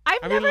weird.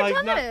 I've never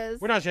done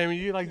this. We're not shaming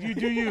you. Like you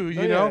do you,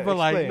 you No, know. yeah, but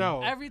like explain.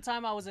 no. Every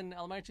time I was in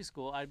elementary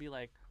school, I'd be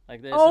like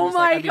this. Oh and just,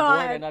 like, my I'd be bored,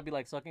 God. and I'd be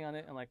like sucking on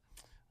it, and like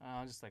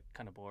I'm just like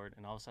kind of bored,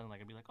 and all of a sudden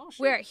like I'd be like, oh shit.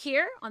 Where?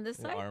 Here? On this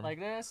Your side? arm. Like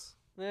this.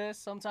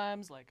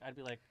 Sometimes like I'd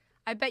be like,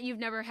 I bet you've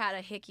never had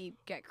a hickey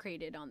get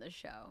created on this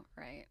show,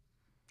 right?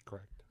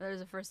 Correct.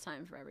 There's a first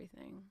time for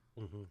everything.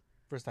 Mm-hmm.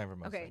 First time for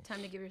most. Okay,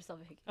 time to give yourself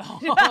a hickey.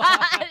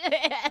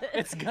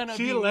 it's gonna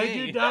She be led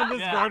me. you down this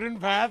Yeah. garden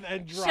path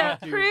and Show,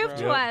 dropped you. prove bro.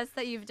 to us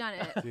that you've done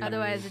it. Dude,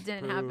 Otherwise, it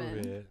didn't prove happen.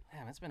 it.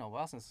 Damn, it's been a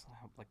while since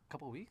like a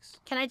couple weeks.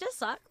 Can I just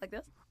suck like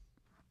this?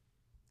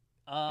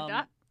 Like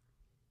that?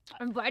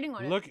 I'm biting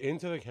on it. Look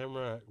into the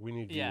camera. We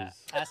need Yeah.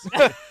 views.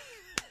 Ask-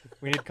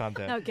 We need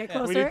content. No, get Yeah.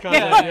 closer. We need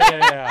content.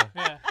 Yeah.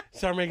 yeah.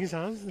 Start making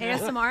sounds.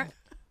 ASMR.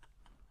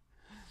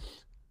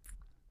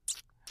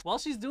 While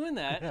she's doing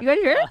that, You guys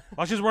hear it?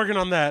 While she's working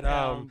on that,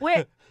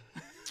 Wait,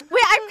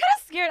 I'm kind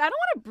of scared. I don't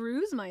want to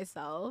bruise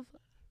myself,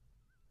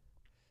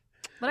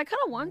 but I kind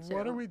of want to.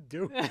 what are we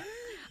doing?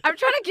 I'm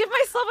trying to give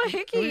myself a What are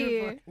hickey.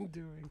 you fucking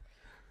doing?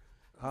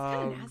 It's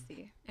kind of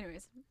nasty.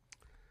 Anyways,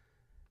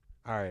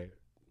 All right.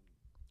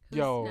 who's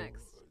Yo.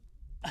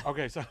 next?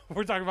 Okay, so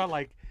we're talking about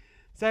like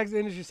sex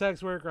industry,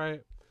 sex work,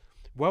 right?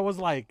 What was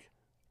like?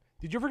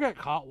 Did you ever get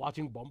caught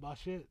watching bomba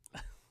shit?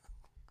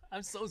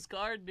 I'm so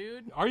scarred,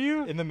 dude. Are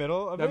you? In the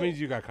middle of That it? means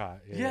you got caught.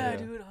 Yeah,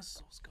 dude, I was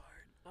so scarred.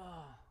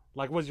 Oh,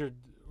 Like, was your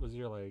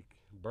like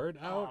bird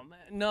out? man.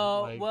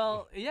 No, Like-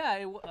 well,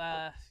 yeah,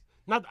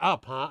 Not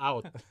up, huh?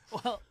 Out.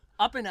 well,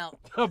 up and out.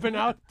 Up and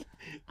out.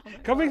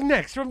 Coming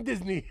next from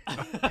Disney,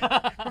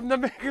 from the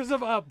makers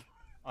of Up.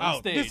 On Out.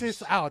 stage. This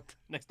is out.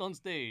 Next on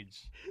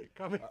stage.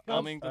 Coming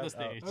Coming to out, the out.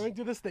 stage. Coming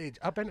to the stage.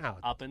 Up and out.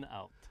 Up and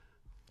out.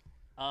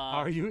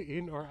 Are you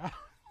in or out,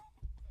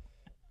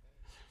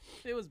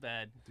 It was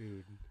bad.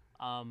 dude?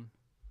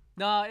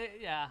 No,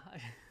 yeah.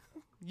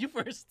 You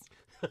first.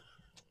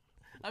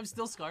 I'm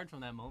still scarred from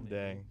that moment.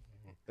 Dang.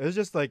 It was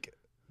just like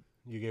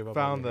You gave up.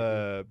 found on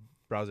the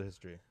browser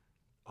history.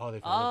 Oh, they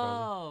found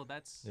Oh,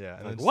 that's. Yeah.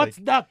 And the then browser. just, What's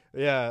like, that?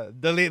 Yeah.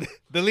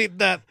 Delete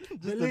that.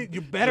 Just Delete-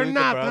 you better delete the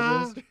not, browser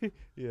huh? history.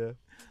 Yeah.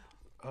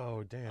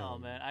 Oh, damn. Oh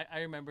man, I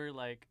remember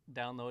like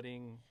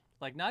downloading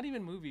like not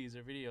even movies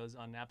or videos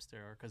on Napster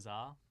or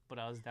Kazaa, but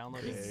I was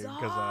downloading. Okay. Bizarre.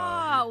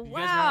 Kazaa. You guys remember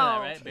that, Wow.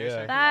 right? Bear Yeah.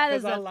 Shark? That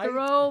is Kazaa a Light?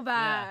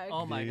 throwback. Yeah.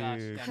 Oh my gosh.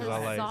 Dude, that Kazaa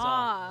was Light.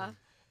 Kazaa.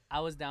 I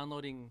was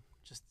downloading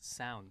just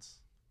sounds.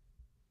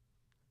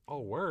 Oh,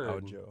 word.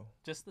 Audio.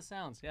 Just the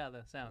sounds. Yeah,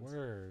 the sounds.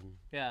 Word.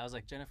 Yeah, I was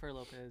like Jennifer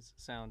Lopez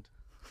sound,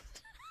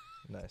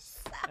 Nice.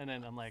 and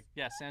then I'm like,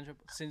 yeah,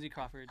 Cindy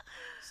Crawford,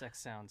 sex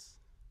sounds.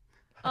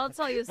 I'll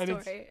tell you a And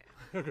it's- story.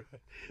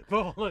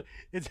 But hold on.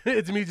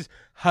 It's me just,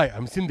 hi,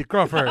 I'm Cindy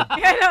Crawford. Yeah,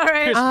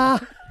 I know,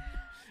 right?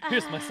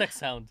 Here's my sex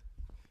sound.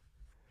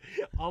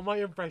 All my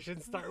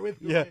impressions start with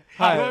Yeah.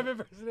 Hi. Hi. I'm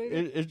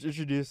impersonating.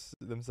 Introduce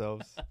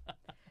themselves.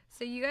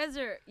 So you guys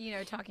are,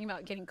 talking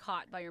about getting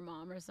caught by your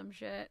mom or some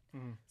shit.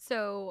 Mhm.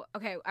 So,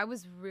 okay, I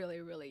was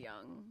really, really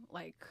young.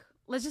 Like,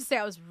 let's just say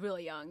I was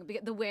really young.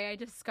 The way I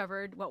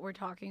discovered what we're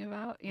talking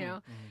about,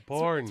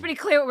 Porn. It's pretty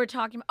clear what we're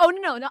talking about. Oh,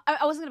 no.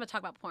 I wasn't going to talk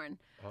about porn.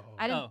 Uh-oh.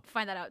 I didn't Oh.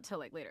 find that out till,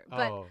 like, later.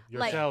 But, Oh,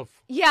 like, yourself.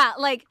 yeah,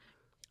 like,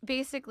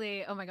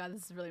 basically, oh my God,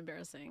 this is really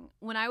embarrassing.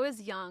 When I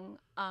was young,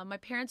 my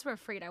parents were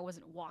afraid I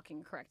wasn't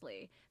walking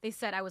correctly. They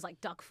said I was,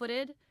 like,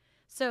 duck-footed.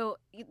 So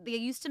they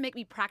used to make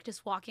me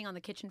practice walking on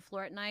the kitchen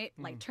floor at night,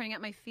 like turning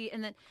at my feet.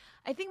 And then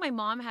I think my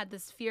mom had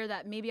this fear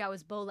that maybe I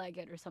was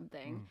bow-legged or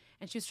something.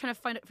 And she was trying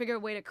to figure a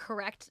way to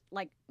correct,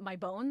 like, my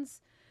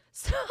bones.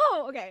 So,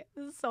 okay,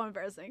 this is so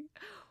embarrassing.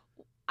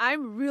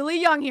 I'm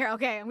really young here.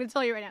 Okay, I'm going to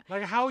tell you right now.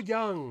 Like, how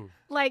young?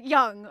 Like,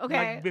 young,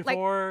 okay? Like,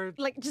 before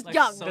Like just Like,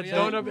 young. so the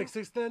young. dawn of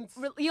existence?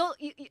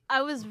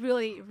 I was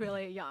really,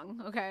 really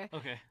young, okay?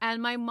 Okay.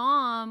 And my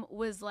mom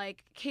was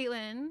like,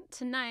 Kaitlyn,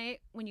 tonight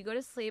when you go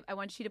to sleep, I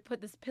want you to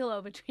put this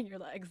pillow between your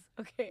legs,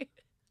 okay?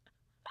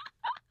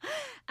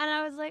 And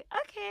I was like,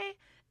 okay.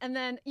 And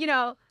then,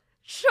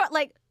 sure,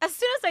 like, as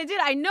soon as I did,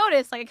 I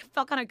noticed, like, it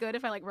felt kind of good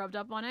if I, like, rubbed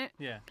up on it.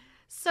 Yeah.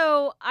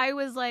 So I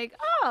was like,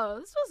 oh,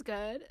 this feels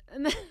good.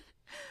 And then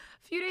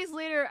a few days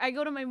later, I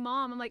go to my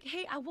mom. I'm like,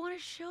 hey, I want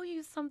to show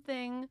you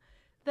something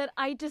that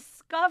I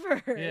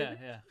discovered. Yeah.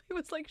 Yeah. It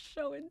was like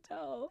show and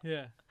tell.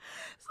 Yeah.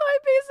 So I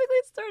basically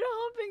started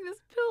humping this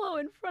pillow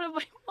in front of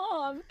my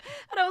mom.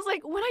 And I was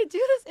like, when I do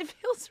this, it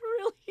feels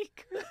really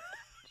good.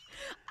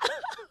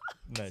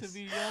 To Nice.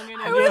 be young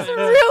and I was innocent.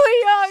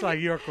 really young. It's like,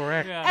 you're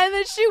correct. Yeah. And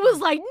then she was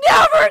like,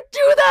 never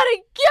do that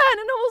again.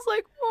 And I was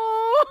like,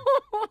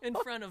 oh. In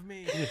front of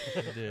me.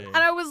 Dude. And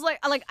I was like,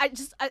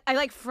 I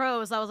like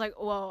froze. I was like,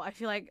 whoa, I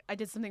feel like I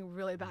did something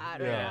really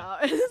bad Yeah.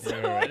 right now. So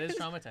Yeah. That is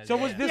traumatizing. So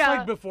was yeah. this Yeah.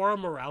 like before a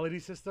morality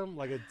system?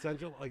 Like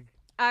essential? Like,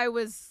 I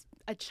was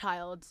a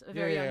child, a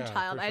very young yeah,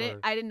 child. for I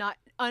sure. did not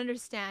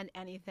understand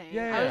anything.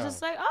 Yeah, I was yeah.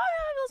 just like, oh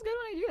yeah, it feels good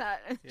when I do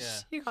that. And Yeah.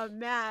 she got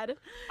mad.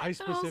 I was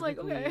specifically, like,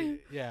 okay.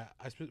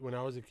 when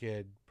I was a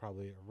kid,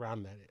 probably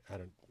around that, I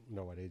don't,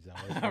 know what age that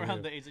was. for Around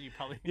you. the age that you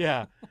probably.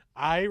 Yeah,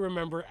 I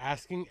remember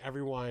asking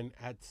everyone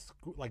at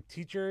school, like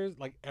teachers,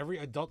 like every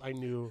adult I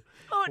knew,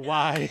 Oh, no.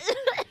 why,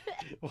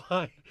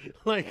 why,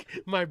 like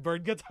my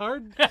bird gets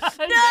hard No!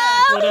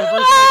 when I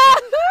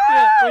first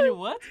Yeah, when you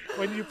what?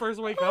 when you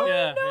first wake up.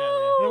 Yeah,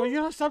 And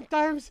I'm like,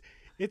 sometimes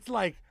it's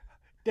like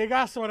they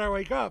gas when I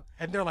wake up,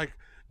 and they're like,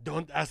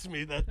 "Don't ask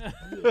me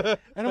that."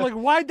 And I'm like,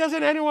 "Why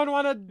doesn't anyone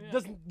want to?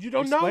 Doesn't you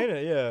don't Explain know?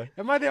 it, yeah.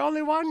 Am I the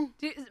only one?"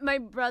 Dude, my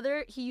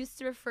brother, he used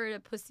to refer to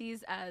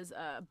pussies as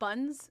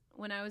buns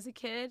when I was a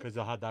kid. Because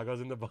the hot dog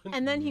goes in the bun.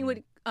 And then he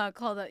would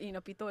call the,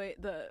 pitoy,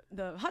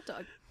 the hot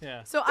dog.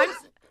 Yeah. So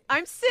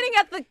I'm sitting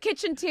at the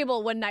kitchen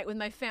table one night with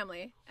my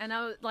family, and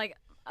I was like,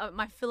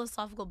 my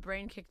philosophical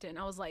brain kicked in.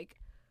 I was like,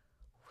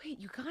 wait,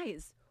 you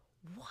guys,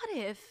 what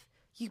if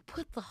you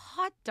put the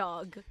hot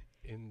dog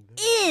in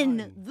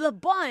in the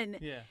bun?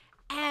 Yeah.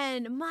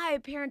 And my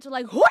parents were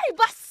like, "Hoy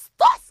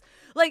bastos!"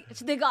 Like,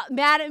 they got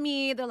mad at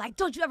me. They're like,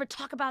 "Don't you ever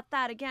talk about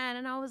that again."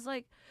 And I was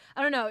like,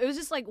 I don't know. It was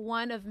just like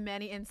one of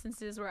many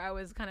instances where I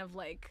was kind of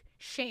like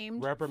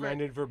shamed.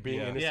 reprimanded for being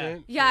Yeah.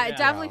 innocent. Yeah, it Yeah.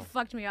 definitely Wow.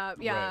 fucked me up.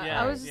 Yeah. Right.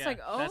 Yeah, I was just yeah. like,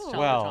 That's oh, child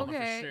Well- trauma for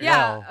okay. sure.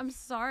 Yeah, Well- I'm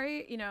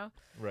sorry,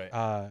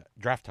 Right.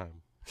 Draft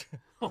time.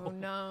 Oh,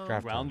 no.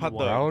 Draft Round time.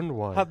 one. Round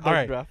one. Hot dog All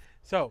right. draft.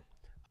 So,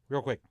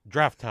 real quick,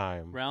 draft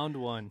time. Round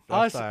one.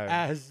 Us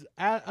Draft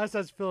time.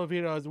 as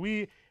Filipinos,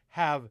 we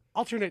have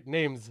alternate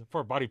names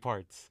for body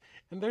parts,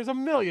 and there's a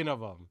million of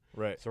them.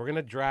 Right. So we're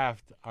gonna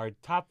draft our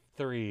top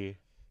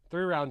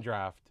three-round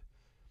draft.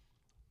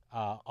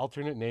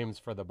 Alternate names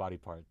for the body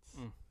parts.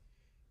 Mhm.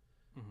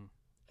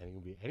 And it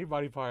can be any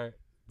body part,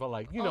 but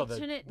like the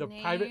Alternate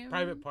private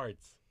name?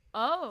 parts.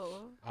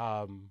 Oh.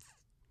 I'm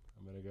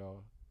gonna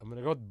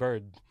go with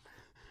bird.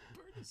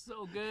 Bird is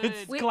so good.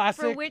 It's For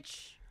classic.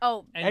 which?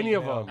 Oh. Any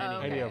of Yeah. them. Oh,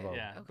 Any okay. of them.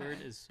 Yeah, Okay.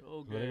 bird is so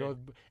I'm gonna good. go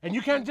with, and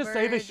you can't just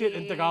say the shit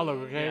in Tagalog,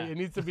 Birdie. okay? Yeah. It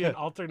needs to be an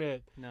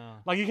alternate. No.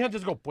 Like you can't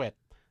just go puet,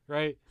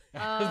 right?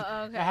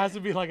 Oh, It has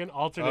to be like an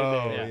alternate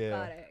Oh, name. yeah.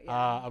 Got it.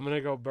 Yeah. I'm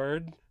gonna go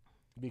bird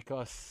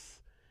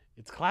because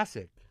it's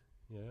classic.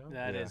 You know?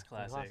 That Yeah. is It's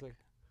classic.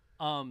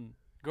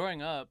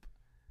 Growing up,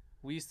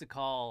 we used to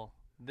call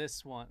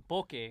this one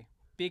poke,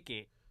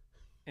 pique,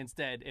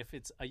 instead if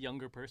it's a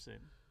younger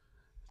person,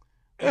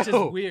 which is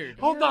Ew. weird.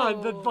 Hold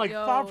on, the Yo, thought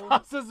yo.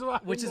 process.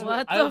 Which is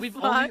What I, the we've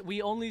fuck?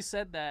 we only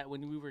said that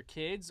when we were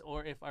kids,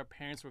 or if our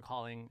parents were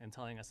calling and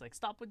telling us like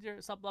stop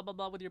blah blah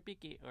blah with your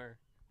pique, or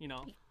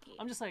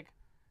I'm just like,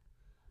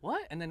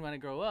 what? And then when I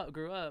grew up,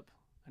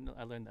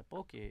 I learned that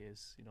poke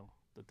is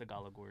the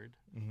Tagalog word,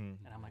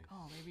 Mm-hmm. and I'm like,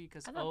 oh, maybe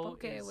because I thought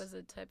poke was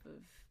a type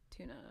of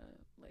tuna,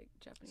 like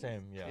Japanese.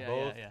 Same, yeah. Yeah.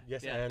 both.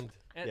 Yes, yeah. and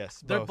Yes,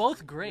 they're both.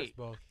 both great. yes,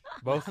 both.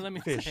 Both Let me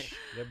fish. say.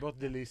 They're both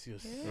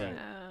delicious. Yeah.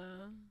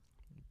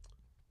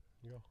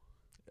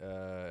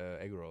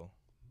 Egg roll.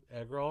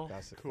 Egg roll.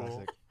 Classic. Cool.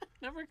 Classic.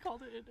 Never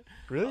called it.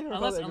 Really? You never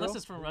Unless called it egg unless roll?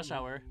 it's from Rush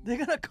Hour. They're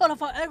gonna cut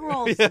off our egg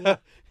rolls. Yeah.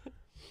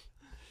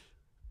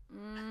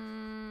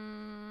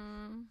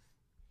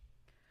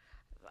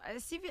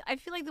 I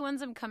feel like the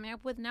ones I'm coming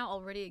up with now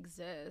already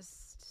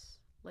exist.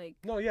 Like,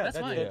 No, yeah, That's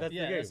fine. That's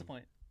yeah, the game. that's the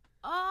point.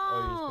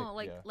 oh,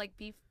 pick- yeah.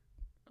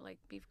 like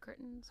beef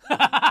curtains.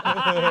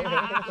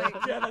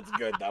 Yeah, that's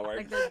good. That works.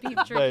 Like the beef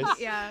jerky. Nice.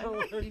 Yeah,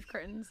 beef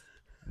curtains.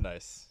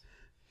 Nice.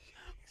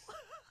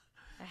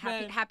 A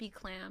happy, Man. happy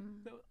clam.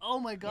 Oh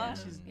my gosh.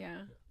 Yeah. he's-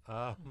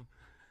 Yeah.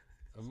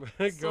 I'm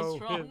gonna So go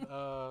strong. with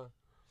fuck,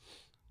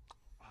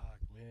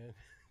 man.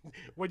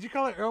 What'd you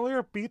call it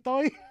earlier?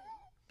 Pitoy?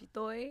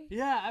 Pitoy.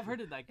 Yeah, I've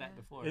heard it like that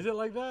Yeah. before. Is it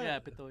like that? Yeah,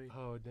 pitoy.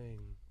 Oh dang.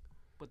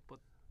 But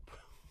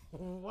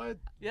What?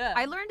 yeah.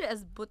 I learned it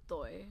as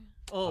butoy.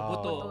 Oh, Oh.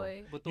 buto.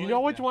 Butoy. Butoy, You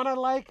know which yeah. one I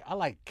like? I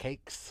like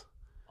cakes.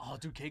 Oh,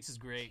 dude, cakes is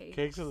great. Cake.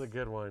 Cakes is a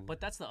good one. But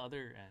that's the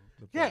other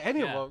end. yeah, any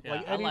Yeah, of them. yeah,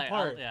 Like I any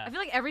part. yeah. I feel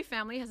like every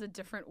family has a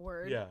different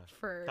word Yeah.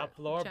 for Top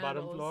floor, bottom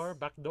genitals. floor,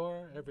 back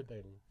door,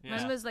 everything. yeah.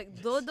 Mine was like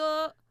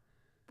dodo,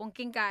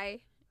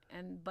 pongkingkai,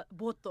 and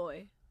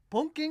botoy.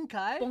 Pumpkin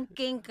Kai?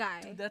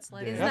 Pongkingkai. That's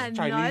like Yeah. Isn't That's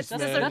that Chinese, nuts? man.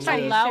 That's some that's Yeah. like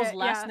Chinese Lao's shit.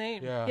 last yeah.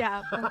 name. Yeah.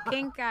 Yeah,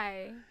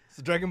 pongkingkai. It's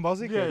a Dragon Ball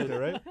Z Yeah. character,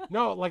 right?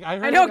 No, like I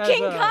heard I know it as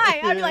King a- Kai.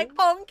 I'd be Yeah. like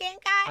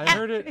pongkingkai.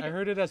 I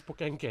heard it as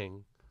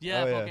Pukenkeng.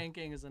 Yeah, Oh, yeah. Pumpkin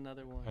King is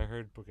another one. I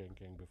heard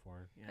Pukenkeng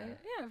before. Yeah.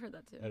 Yeah, I've heard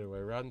that too. Anyway,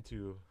 round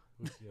two.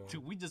 Who's the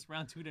Dude, we just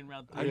round 2 and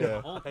round I 3 know,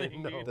 the whole I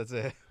thing. know. dude. That's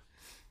it.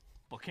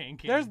 Pumpkin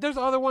King. There's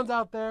other ones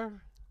out there.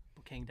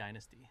 Pumpkin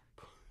Dynasty.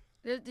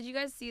 Did you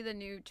guys see the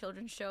new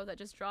children's show that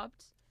just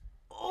dropped?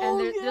 Oh,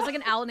 And there's like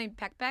an owl named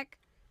Peck Peck.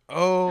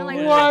 Oh, I'm like,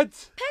 yeah.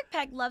 What? Peck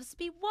Peck loves to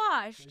be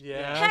washed.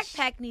 Yes. Peck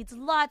Peck needs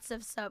lots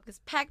of soap because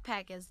Peck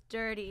Peck is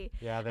dirty.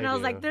 Yeah, they And I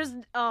was do.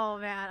 like, oh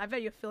man, I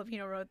bet you a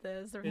Filipino wrote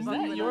this. They're Is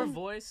fucking that with your us.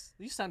 voice?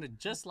 You sounded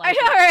just I like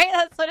know, it. right?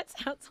 That's what it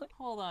sounds like.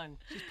 Hold on.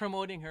 She's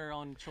promoting her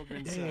own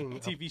children's Dang,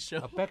 TV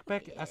show. a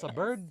peck as a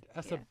bird,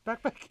 as a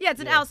peck. Yeah,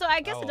 it's an Yeah. owl, so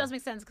I guess Owl. it does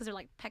make sense because they're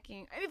like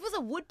pecking. I mean, if it was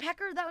a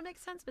woodpecker, that would make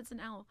sense, but it's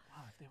an owl.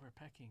 Wow, if they were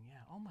pecking, yeah.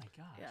 Oh my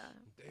gosh. Yeah,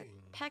 Dang.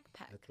 Peck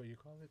Peck. That's what you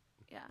call it?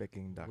 Yeah.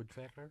 Peking duck.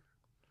 Woodpecker?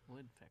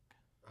 Woodpeck.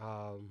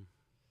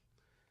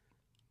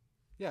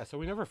 Yeah, so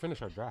we never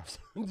finished our drafts.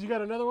 You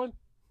got another one?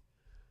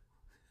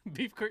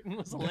 Beef curtain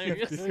was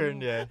hilarious. Beef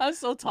curtain, yeah. I'm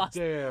so tossed.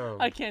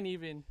 Damn. I can't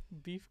even.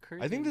 Beef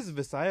curtain. I think this is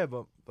Visaya,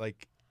 but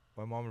like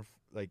my mom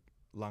like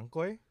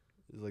Langkoy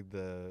is like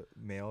the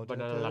male.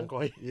 Banana genitalia.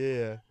 langkoy.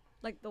 Yeah.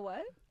 Like the what?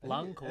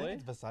 I think Langkoy?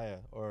 it's Visaya,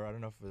 or I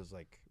don't know if it was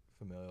like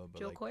familial, but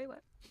Joe Koi?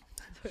 What?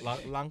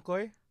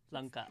 Langkoy.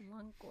 Lanka.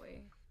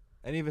 Langkoi.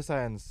 Any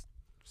Visayans,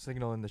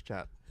 signal in the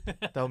chat.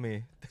 Tell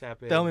me.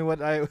 Tap in. Tell me what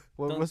Don't-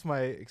 was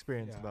my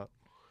experience Yeah. about.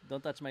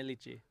 Don't touch my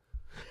lychee.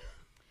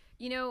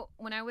 You know,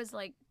 when I was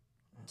like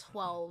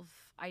 12,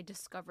 I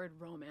discovered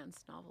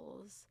romance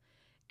novels.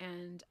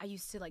 And I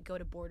used to like go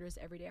to Borders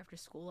every day after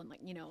school and like,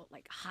 you know,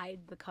 like hide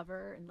the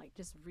cover and like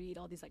just read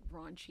all these like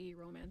raunchy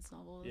romance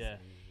novels. Yeah.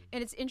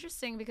 And it's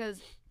interesting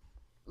because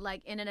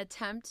like in an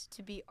attempt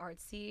to be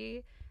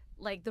artsy,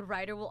 like the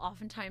writer will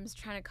oftentimes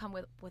try to come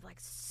with like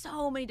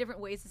so many different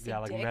ways to say Yeah,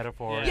 like dick.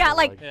 metaphors. Yeah, or,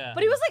 like, Yeah.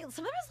 but it was like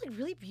sometimes like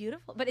really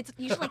beautiful. But it's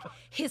usually like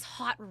his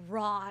hot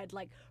rod,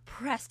 like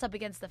pressed up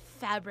against the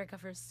fabric of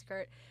her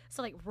skirt.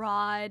 So like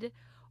rod,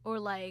 or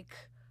like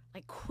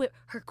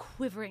her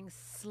quivering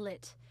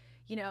slit.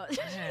 You know,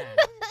 Man.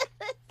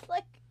 it's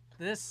like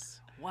This.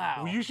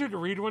 Wow. Well, you should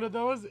read one of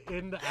those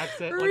in the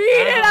accent. like,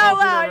 read it as out a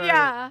loud. popular-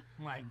 Yeah.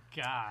 My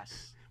gosh.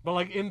 But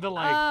like in the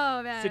like,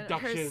 Oh man, her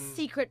seduction.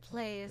 secret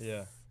place.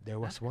 Yeah. there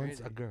was That's once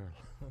crazy. a girl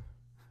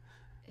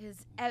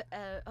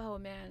Oh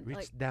man, reached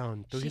like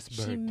down to his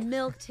she bird.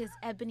 milked his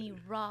ebony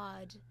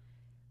rod.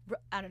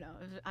 I don't know.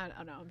 I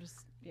don't know. I'm just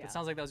yeah. It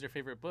sounds like that was your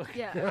favorite book.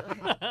 Yeah,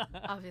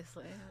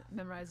 obviously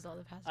memorized all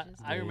the passages.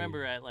 I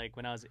remember at like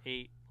when I was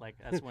 8, like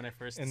that's when I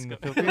first In the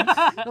discovered.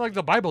 Philippines? Like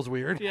the Bible's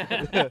weird.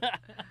 yeah.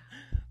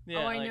 Yeah.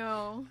 oh, I like,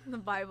 know the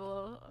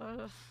Bible.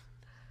 Ugh.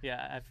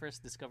 Yeah, I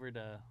first discovered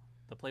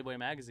the Playboy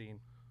magazine,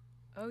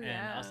 Oh and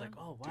yeah. I was like,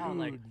 oh wow,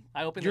 like Dude.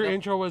 I opened Your it up.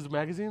 intro was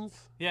magazines?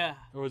 Yeah.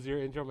 Or was your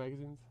intro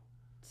magazines?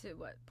 To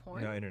what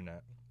porn? No,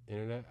 internet.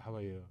 Internet? How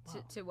about you?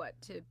 Wow. To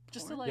what? To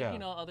Just to porn? like Yeah. you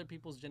know other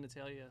people's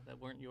genitalia that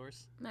weren't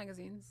yours.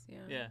 magazines. Yeah.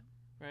 Yeah.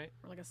 Right.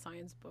 Or like a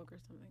science book or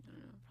something. I don't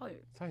know. Probably.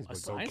 Science A book.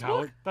 science don't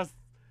count. book? That's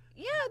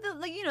Yeah, the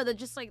like you know the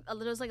just like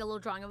there's like a little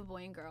drawing of a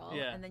boy and girl,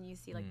 Yeah. and then you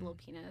see like little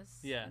penis.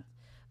 Yeah.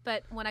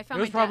 But when I it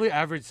found was my probably dad,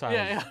 average size.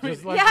 Yeah, yeah.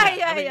 Just like Yeah, that.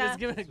 yeah. I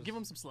mean, just give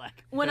him some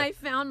slack. when I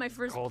found my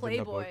first Called in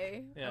the book.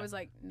 Playboy, Yeah. I was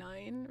like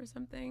 9 or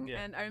something,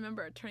 Yeah. and I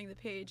remember turning the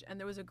page, and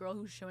there was a girl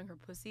who was showing her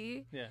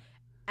pussy, Yeah.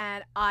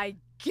 and I I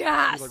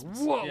gasped. was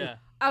like, whoa. Yeah.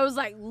 I was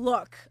like,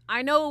 "Look,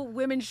 I know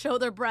women show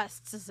their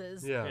breasts,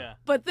 Yeah. Yeah.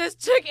 but this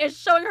chick is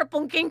showing her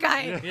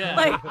punkinkai." Yeah.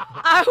 Like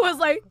I was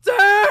like,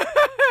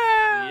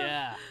 "Damn!"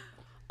 Yeah.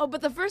 Oh,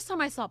 but the first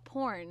time I saw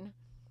porn,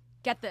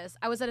 get this,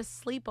 I was at a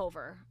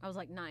sleepover. I was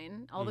like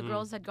 9. All the Mhm.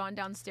 girls had gone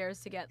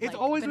downstairs to get. It's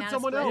like, always with banana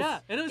someone splits.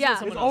 else. Yeah. It is. Yeah. with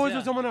someone It's else, always yeah.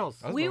 with someone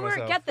else. I was We by were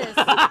myself. get this.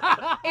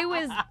 It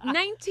was Only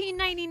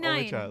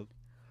 1999. child.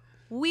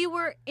 We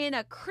were in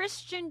a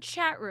Christian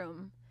chat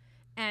room,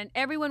 and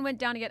everyone went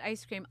down to get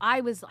ice cream.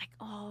 I was like,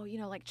 oh, you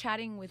know, like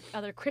chatting with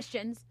other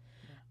Christians.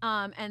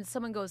 And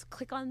someone goes,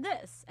 click on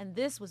this. And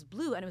this was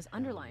blue and it was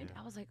underlined.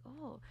 yeah. I was like,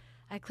 oh.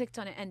 I clicked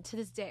on it. And to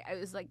this day, I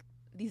was like,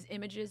 these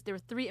images, there were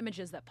 3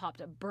 images that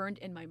popped up, burned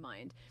in my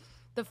mind.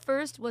 The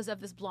first was of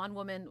this blonde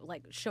woman,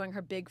 like showing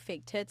her big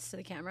fake tits to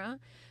the camera.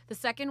 The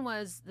second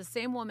was the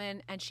same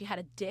woman, and she had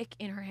a dick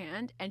in her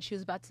hand, and she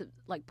was about to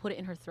like put it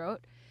in her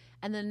throat.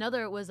 And then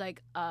another was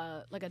like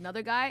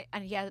another guy,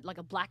 and he had like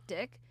a black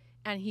dick,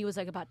 and he was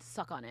like about to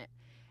suck on it.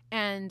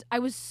 And I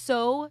was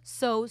so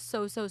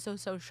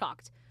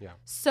shocked. Yeah.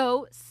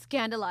 So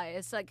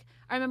scandalized. Like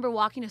I remember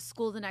walking to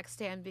school the next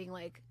day and being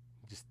like,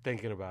 Just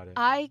thinking about it.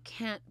 I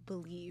can't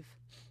believe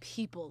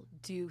people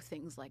do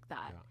things like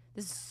that. Yeah.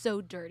 This is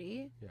so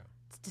dirty. Yeah.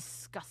 It's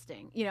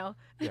disgusting. You know?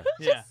 Yeah.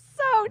 Just Yeah.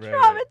 so Right.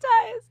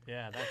 traumatized.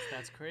 Yeah.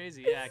 That's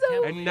crazy. Yeah. I so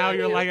can't And believe now that.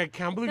 you're like, I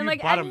can't believe I'm you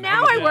like, bought a and now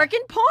I magazine. work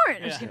in porn.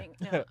 I'm just Yeah. kidding.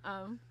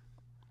 No,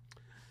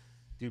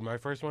 Dude, my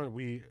first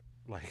one,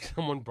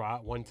 someone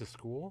brought one to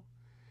school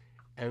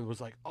and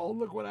was like, oh,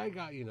 look what I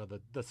got. You know,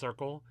 the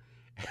circle.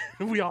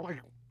 And we all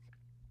like,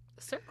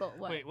 circle.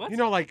 What? Wait, what? you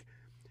know, like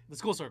the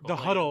school circle. the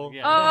like, huddle.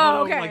 Yeah. The Oh,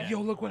 huddle, okay. Like,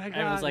 yo, look what I got.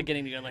 Everyone's like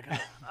getting together, like,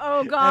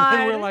 Oh And God.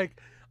 then we're like,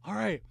 all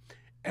right,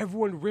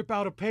 everyone rip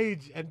out a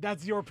page and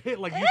that's your pit.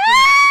 Like,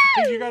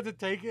 you got to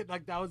take it.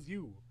 Like, that was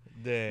you.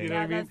 Dang. You know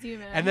yeah, what I mean? that's you,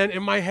 man. And then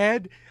in my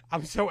head,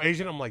 I'm so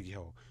Asian. I'm like,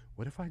 yo,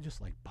 what if I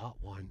just like bought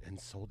one and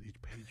sold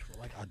each page for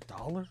like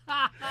 $1?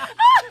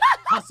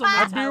 hustle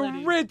I'd mentality.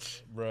 be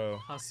rich. Bro.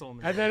 Hustle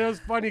And then it was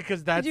funny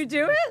because that's did you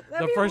do it?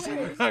 That'd the be first time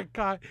hilarious. I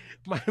got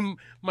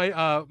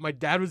my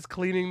dad was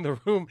cleaning the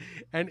room,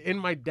 and in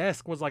my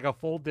desk was like a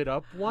folded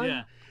up one,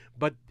 Yeah.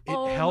 but it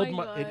Oh held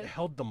my it God.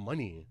 held the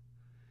money.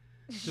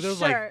 So there was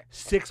Sure. like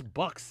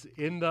 $6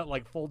 in the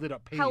like folded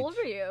up page. How old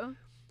were you?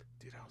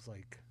 Dude, I was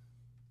like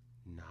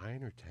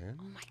 9 or 10.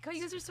 Oh my God,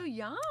 you guys are so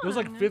young. It was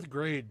like 5th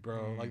grade,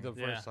 bro. Like the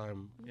Yeah. first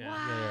time. Yeah. Wow.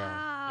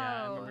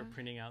 Yeah, I remember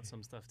printing out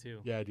some stuff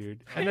too. Yeah,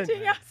 dude. And then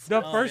Printing out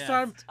the Oh, first yeah.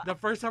 time, the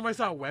first time I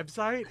saw a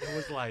website, it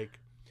was like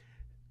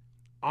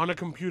on a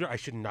computer I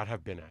should not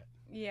have been at.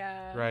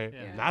 Yeah. Right.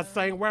 Yeah. Not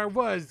saying where I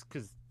was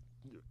because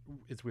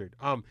it's weird.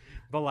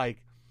 But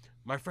like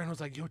my friend was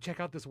like, "Yo, check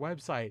out this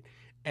website,"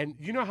 and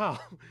you know how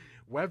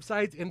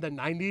websites in the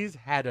 90s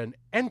had an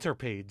enter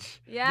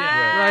page.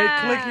 Yeah.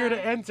 Right? Click here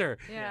to enter.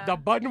 Yeah. The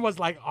button was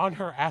like on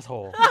her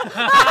asshole.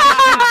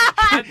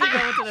 I think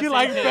I went to the She same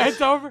like page.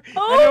 bent over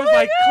Oh and it was my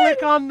like God.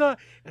 click on the,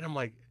 and I'm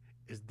like,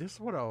 is this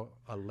what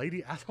a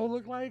lady asshole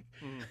look like?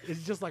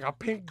 It's just like a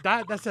pink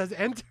dot that says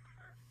enter.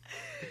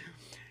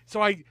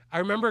 So I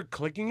remember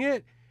clicking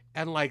it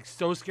and like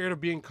so scared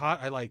of being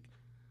caught, I like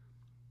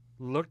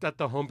looked at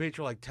the homepage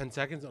for like 10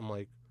 seconds. I'm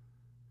like,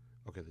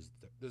 okay, this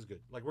is good.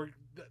 Like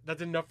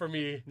that's enough for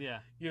me. Yeah.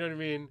 You know what I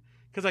mean?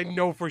 Because I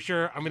know for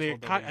sure I'm gonna get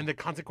Control caught, W. and the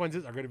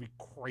consequences are gonna be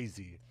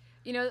crazy.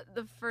 You know,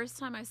 the first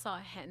time I saw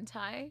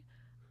hentai,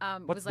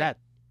 What's was that? like,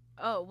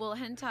 oh, well,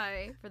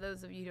 hentai, for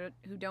those of you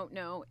who don't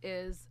know,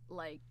 is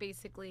like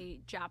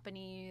basically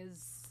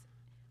Japanese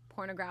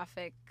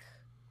pornographic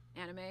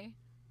anime,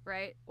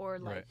 right? Or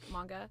like Right.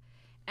 manga.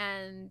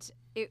 And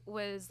it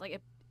was like,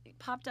 it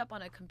popped up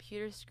on a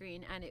computer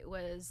screen and it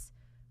was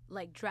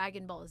like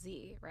Dragon Ball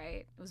Z,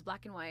 right? It was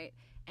black and white.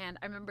 And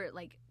I remember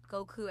like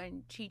Goku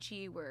and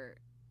Chi-Chi were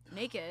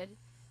naked.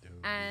 Dude.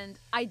 And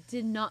I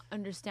did not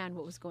understand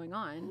what was going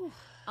on.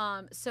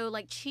 So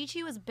like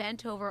Chi-Chi was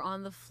bent over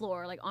on the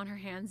floor, like on her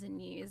hands and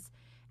knees,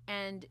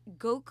 and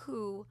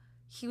Goku,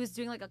 he was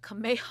doing like a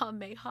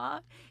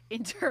kamehameha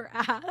into her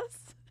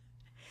ass.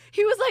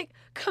 He was like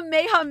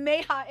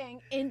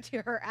kamehamehaing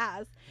into her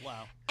ass,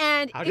 Wow.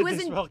 and How it did was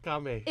they in spell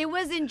kame? it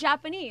was in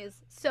Japanese,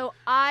 so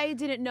I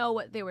didn't know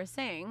what they were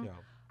saying. Yeah.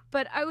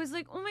 But I was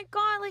like, oh my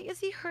God, like, is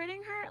he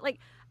hurting her? Like,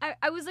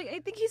 I was like, I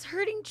think he's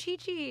hurting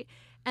Chi-Chi.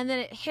 And then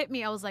it hit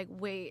me. I was like,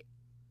 wait,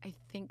 I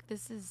think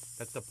this is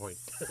That's the point.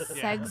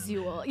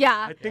 sexual.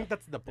 Yeah. I think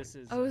that's the point. This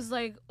is. I was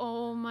like,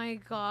 oh my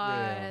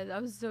God. I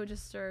was so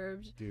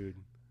disturbed. Dude.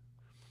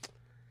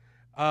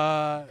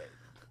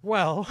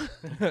 Well,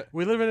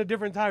 we live in a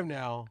different time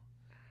now,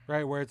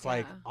 right? Where it's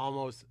like Yeah.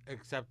 almost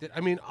accepted.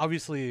 I mean,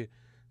 obviously,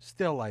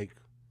 still like,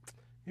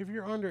 if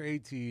you're under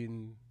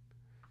 18,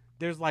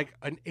 there's like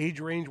an age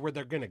range where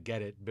they're gonna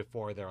get it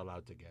before they're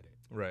allowed to get it,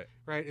 Right.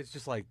 right? It's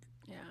just like,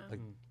 Yeah. like,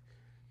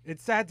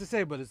 it's sad to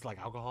say, but it's like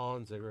alcohol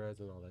and cigarettes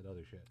and all that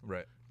other shit,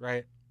 Right.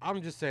 right?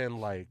 I'm just saying,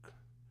 like,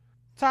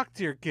 talk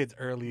to your kids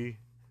early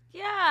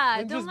Yeah.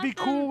 and don't just let be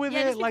them- cool with yeah,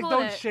 it. just be Like, cool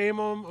don't with it. shame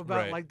them about,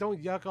 Right. like,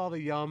 don't yuck all the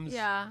yums.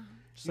 Yeah.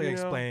 Just like You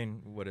know?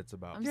 explain what it's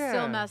about. I'm Yeah.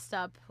 still messed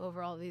up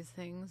over all these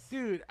things.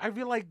 Dude, I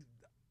feel like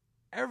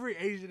every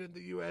Asian in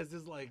the U.S.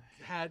 has like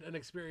had an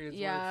experience.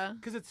 Yeah.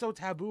 Because it's so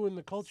taboo in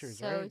the cultures,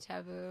 So right?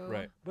 taboo.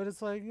 Right. But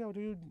it's like, yo,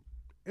 dude,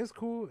 it's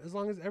cool as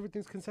long as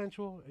everything's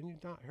consensual and you're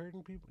not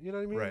hurting people. You know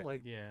what I mean? Right.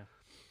 Like, Yeah.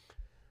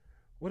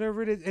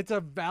 whatever it is, it's a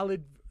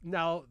valid.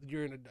 Now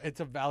it's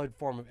a valid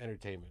form of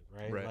entertainment,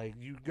 right? Right. Like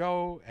you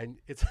go and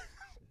it's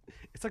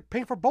it's like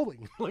paying for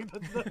bowling. Like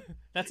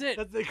That's it.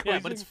 that's the Yeah,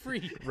 but equation. it's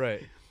free.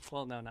 Right.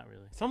 Well, no, not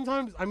really.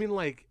 Sometimes, I mean,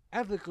 like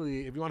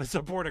ethically, if you want to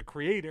support a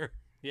creator,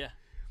 Yeah.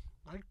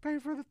 like pay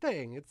for the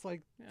thing. It's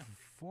like Yeah.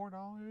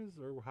 $4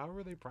 or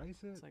however they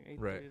price it. It's like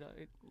Right.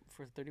 $8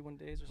 for 31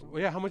 days or something.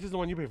 Well, yeah, how much is the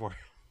one you pay for?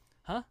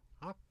 Huh?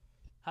 Huh?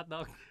 Hot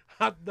dog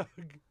Hot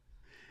dog.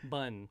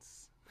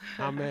 buns.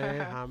 Hame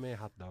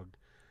hot dog.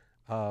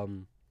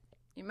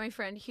 My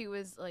friend, he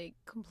was like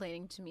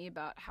complaining to me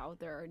about how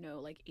there are no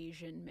like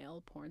Asian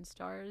male porn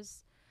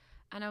stars.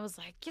 And I was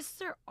like, yes,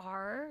 there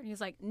are. And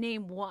he's like,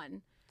 name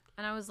one.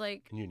 And I was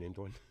like, Can you name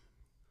one?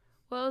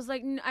 well, I was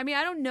like, I mean,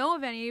 I don't know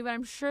of any, but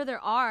I'm sure there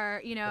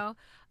are, you know.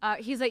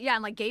 He's like, yeah,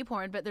 and like gay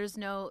porn, but there's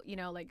no, you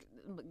know, like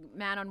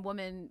man on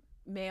woman,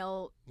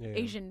 male Yeah.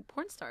 Asian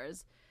porn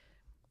stars.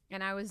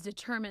 And I was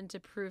determined to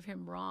prove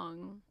him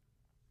wrong.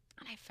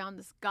 And I found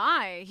this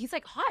guy. He's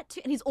like hot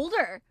too, and he's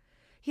older.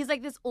 He's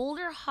like this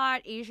older,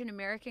 hot Asian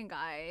American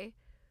guy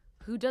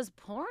who does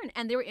porn.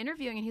 And they were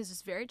interviewing, and he was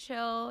just very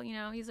chill. You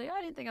know, he's like,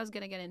 I didn't think I was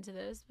going to get into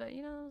this, but,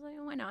 you know, I was like,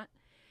 oh, why not?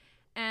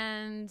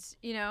 And,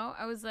 you know,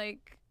 I was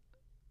like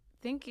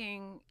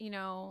thinking, you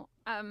know,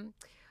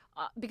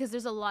 because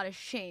there's a lot of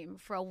shame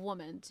for a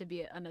woman to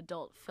be an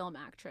adult film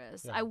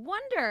actress. Yeah. I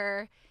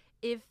wonder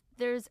if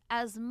there's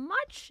as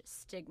much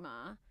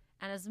stigma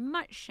and as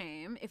much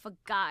shame if a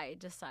guy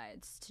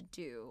decides to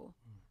do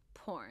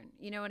porn.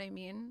 You know what I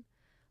mean?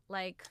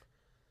 Like,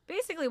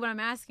 basically what I'm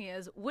asking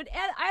is, would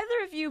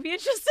either of you be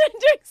interested in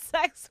doing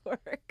sex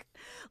work?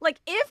 Like,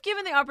 if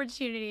given the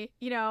opportunity,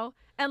 you know,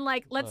 and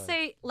like, let's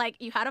say like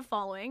you had a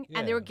following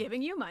and they were Yeah.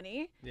 giving you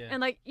money Yeah. and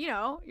like, you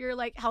know, you're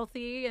like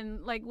healthy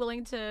and like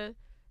willing to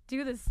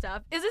do this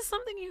stuff. Is this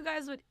something you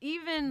guys would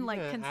even like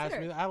Yeah, ask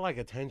consider? me. I like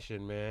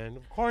attention, man.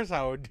 Of course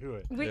I would do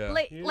it. Yeah.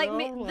 Like, You like,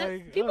 know,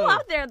 there's like, people ugh.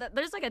 out there that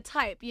there's like a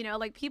type, you know,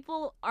 like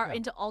people are Yeah.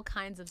 into all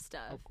kinds of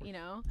stuff, Of course. you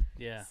know?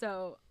 Yeah.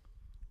 So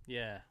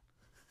Yeah.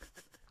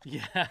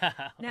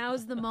 Yeah.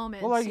 now's the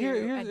moment. Well, like to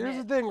here's the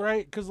admit. thing,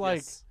 right? Because like,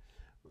 Yes.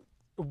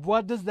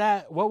 what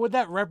would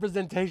that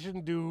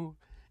representation do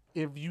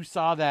if you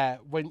saw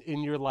that when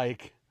in your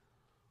like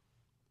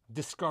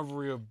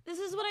discovery of This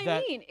is what I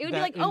that- mean. It would be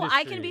that like, oh,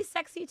 I can industry. be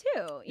sexy too,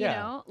 you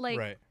Yeah. know? Like,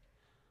 Right.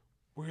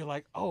 where you're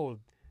like, oh,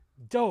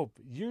 dope,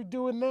 you're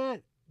doing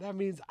that. That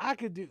means I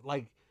could do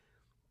like.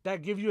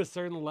 that give you a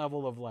certain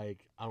level of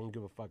like, I don't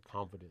give a fuck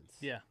confidence.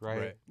 Yeah. Right?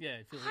 Right. Yeah,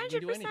 it feels like you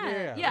can 100%. do anything.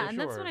 Yeah, Yeah, for and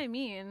that's sure. what I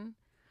mean.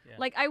 Yeah.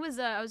 Like I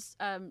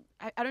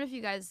don't know if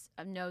you guys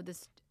know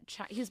this.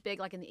 He was big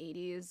like in the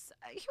 80s.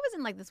 He was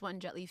in like this one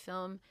Jet Li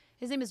film.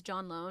 His name is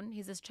John Lone.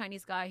 He's this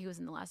Chinese guy. He was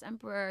in The Last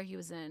Emperor. He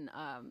was in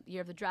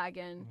Year of the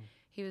Dragon.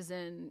 He was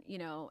in,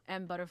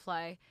 M.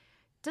 Butterfly.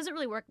 Doesn't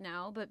really work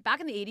now, but back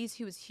in the 80s,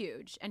 he was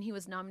huge. And he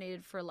was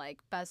nominated for like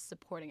Best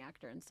Supporting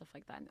Actor and stuff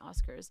like that in the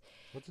Oscars.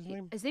 What's his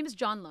name? His name is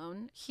John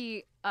Lone.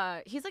 He's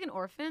like an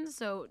orphan,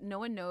 so no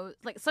one knows.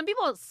 Like some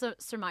people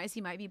surmise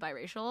he might be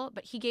biracial,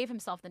 but he gave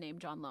himself the name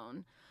John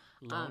Lone.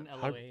 Lone,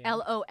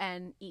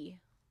 L-O-A-N. Lone,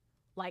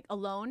 like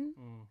alone.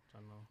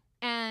 John Lone.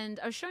 And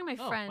I was showing my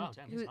friend. Oh, wow,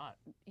 damn, he's hot.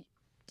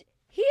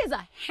 He is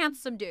a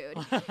handsome dude.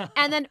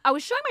 And then I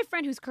was showing my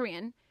friend who's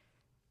Korean,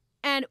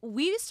 and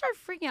we started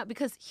freaking out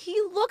because he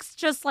looks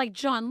just like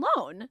John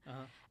Lone.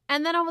 Uh-huh.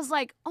 And then I was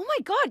like, "Oh my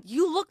God,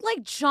 you look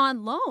like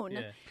John Lone."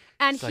 Yeah.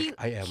 And It's like,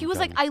 I am he was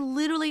like, John. "I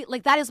literally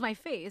like that is my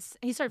face."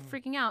 And he started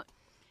freaking out.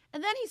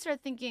 And then he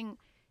started thinking,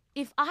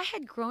 if I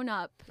had grown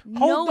up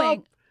Hold knowing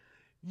up.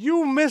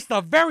 You missed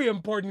a very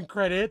important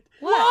credit.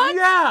 What?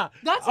 Yeah.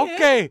 That's it?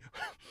 okay.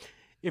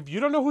 If you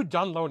don't know who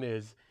John Lone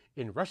is,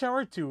 in Rush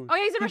Hour 2, Oh,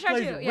 yeah, he's in Rush Hour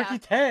plays 2, yeah. Ricky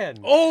Tan.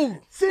 Oh,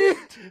 see?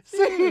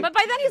 but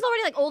by then he's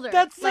already like older.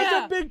 That's like,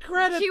 such a big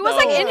credit. he was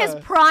like in his though.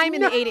 prime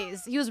in the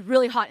 80s. He was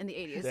really hot in the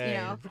 80s, Dang. you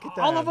know. Ricky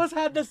All Tan. of us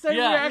had the same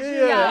Yeah. reaction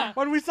Yeah.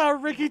 when we saw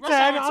Ricky Rush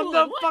Tan Hour 2, on the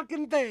like, what?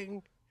 fucking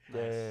thing.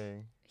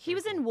 Dang. He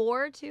was in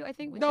War too, I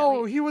think. with Jet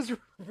No, Li. he was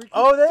Ricky.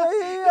 Oh,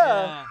 yeah.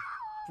 Yeah.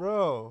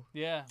 Bro.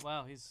 Yeah.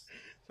 Wow. He's.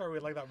 Sorry, we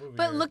like that movie.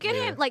 But yeah. look at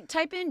Yeah. him, like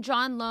type in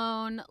John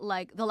Lone,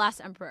 like The Last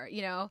Emperor,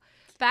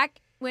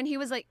 back when he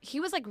was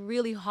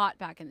really hot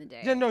back in the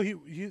day. Yeah, no, he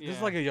this is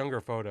Yeah. like a younger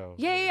photo.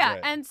 Yeah.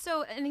 Right.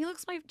 And he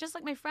looks just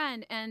like my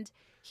friend. And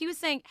he was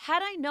saying,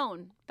 had I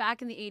known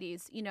back in the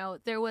 80s,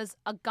 there was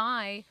a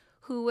guy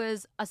who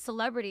was a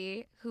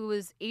celebrity who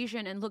was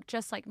Asian and looked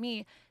just like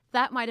me,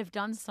 that might have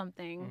done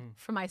something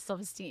for my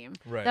self-esteem.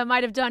 Right. That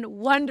might have done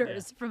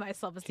wonders for my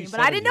self-esteem. He's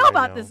But I didn't 70 know right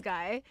about now. this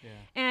guy. Yeah.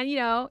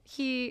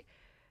 And,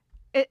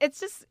 it's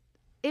just,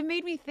 it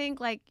made me think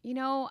like,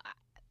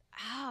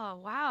 oh,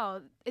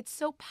 wow, it's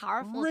so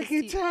powerful.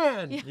 Ricky to see.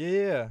 Tan. Yeah.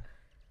 Yeah.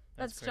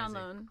 That's John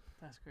crazy. Lone.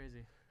 That's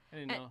crazy. I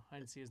didn't know. I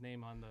didn't see his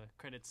name on the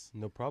credits.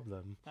 No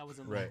problem. That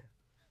wasn't Right.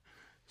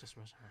 Just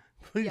Rush Hour.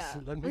 Please Yeah.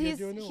 let me Well, get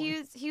you a new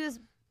one. he was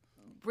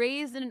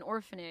raised in an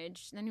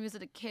orphanage. And then he was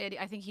a kid.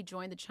 I think he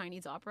joined the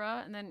Chinese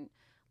opera. And then,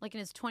 like in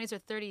his 20s or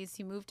 30s,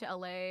 he moved to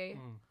LA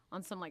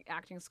on some like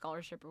acting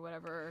scholarship or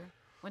whatever.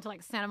 Went to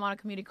like Santa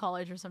Monica Community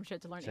College or some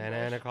shit to learn Santa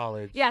English. Ana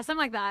College. Yeah, something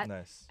like that.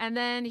 Nice. And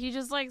then he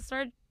just like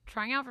started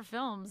trying out for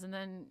films. And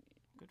then,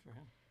 Good for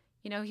him.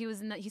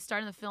 he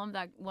starred in the film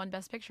that won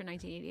Best Picture in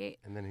 1988.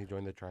 And then he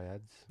joined the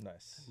Triads.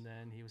 Nice. And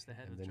then he was the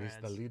head And of then the he's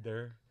the Triads.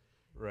 leader.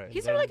 Right.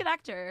 He's a then- really good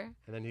actor.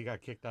 And then he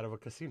got kicked out of a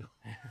casino.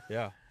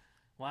 Yeah.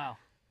 Wow.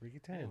 Ricky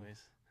Tan.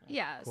 Anyways.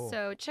 Yeah, Cool.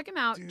 so check him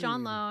out. John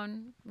Dude.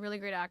 Lone, really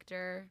great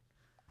actor.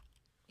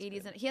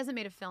 80s. And he hasn't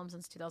made a film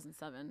since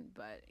 2007,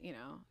 but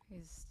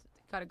he's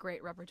got a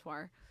great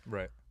repertoire.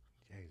 Right.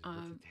 Yeah, he's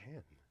Um, Ricky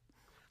Tan.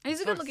 And he's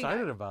I'm a good looking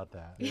excited guy. about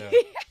that. Yeah.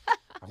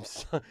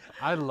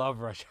 I love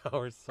Rush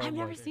Hour so I've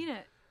never much. seen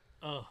it.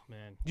 Oh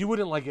man. You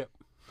wouldn't like it.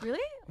 Really?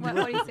 What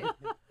do you say?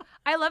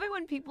 I love it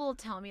when people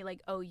tell me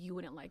like, "Oh, you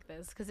wouldn't like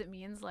this," because it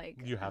means like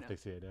You I have know. to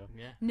see it now.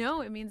 Yeah.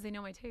 No, it means they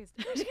know my taste.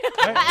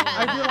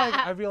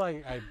 I feel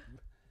like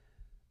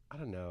I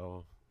don't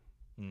know.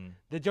 Mm.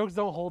 The jokes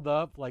don't hold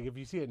up. Like if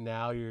you see it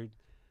now, you're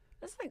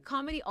That's like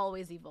comedy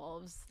always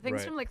evolves. Things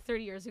Right. from like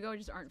 30 years ago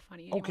just aren't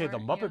funny okay. The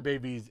anymore, Muppet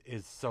Babies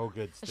is so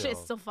good That still.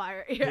 shit's still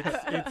fire.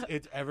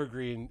 It's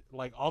evergreen.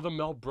 Like all the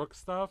Mel Brooks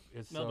stuff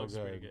is Mel so Brooks is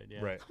good. pretty good.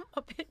 Yeah. Right.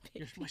 Muppet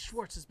Your, Babies. my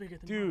Schwartz is bigger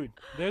than Dude,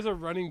 there's a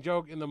running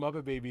joke in the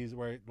Muppet Babies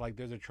where like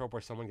there's a trope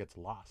where someone gets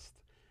lost,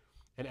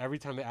 and every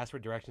time they ask for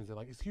directions, they're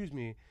like, "Excuse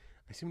me,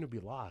 I seem to be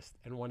lost."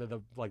 And one of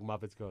the like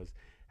Muppets goes,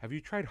 "Have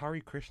you tried Hare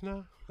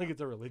Krishna?" Like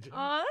it's a religion.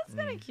 Oh, that's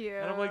kind of cute.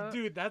 And I'm like,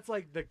 dude, that's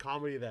like the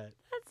comedy that.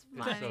 that's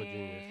it's funny. so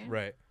genius.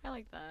 Right. I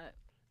like that.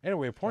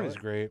 Anyway, porn is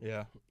Right. great.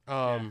 Yeah.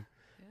 Yeah.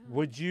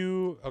 Would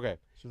you? Okay,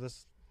 So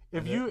this.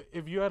 if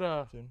is you had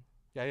a Soon.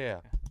 yeah.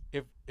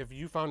 If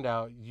you found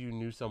out you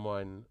knew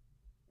someone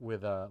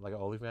with like an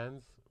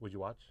OnlyFans, would you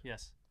watch?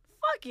 Yes.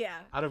 Fuck yeah.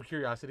 Out of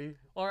curiosity,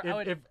 Or I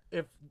would.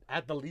 if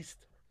at the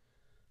least.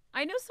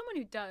 I know someone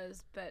who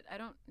does, but I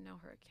don't know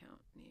her account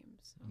name.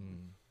 So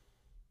Mm.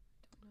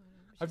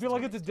 I feel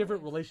like it's a Stories.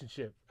 different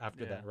relationship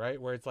after Yeah. that,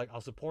 right? Where it's like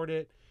I'll support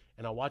it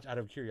and I'll watch out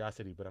of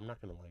curiosity, but I'm not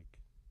gonna like.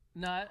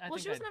 No, I Well, think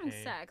she wasn't I'd having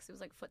pay. sex. It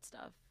was like foot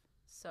stuff.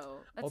 So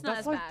that's Well, not that's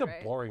as like bad, the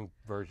right? boring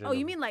version. Oh,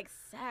 you of mean like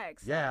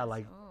sex? Yeah, sex.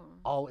 like- Oh.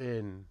 all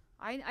in?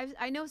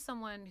 I know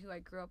someone who I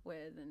grew up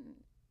with, and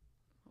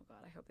oh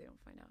god, I hope they don't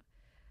find out.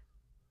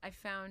 I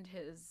found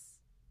his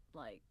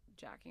like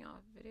jacking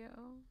off video,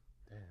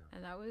 Damn.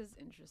 and that was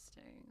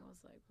interesting. I was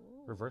like,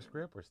 whoa. Reverse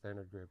grip or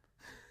standard grip?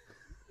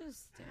 It was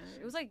standard.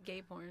 It was like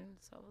gay porn,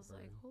 so I was like,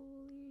 Right.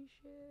 holy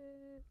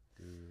shit.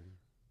 Dude,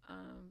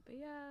 But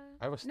yeah.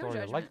 I have a no story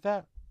judgment. like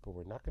that. but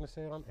we're not gonna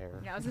say it on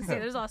air. Yeah, I was gonna say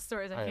there's a lot of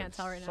stories I can't have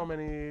tell right so now.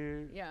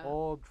 many Yeah.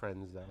 old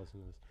friends that listen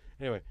to this.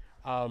 Anyway,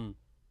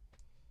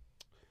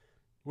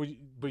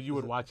 but you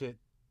would watch it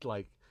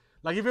like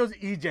if it was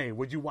EJ,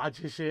 would you watch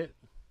his shit?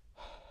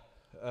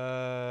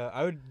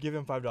 I would give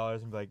him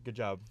 $5 and be like, "Good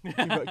job, keep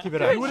it up." Good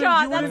wouldn't-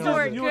 job. you That's wouldn't the just-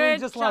 word. you wouldn't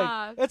Good just, like,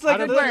 job. It's like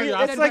Out of the,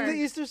 curiosity. it's like the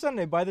Easter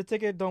Sunday. Buy the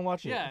ticket, don't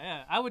watch it.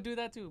 Yeah. I would do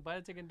that too. Buy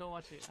the ticket and don't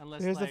watch it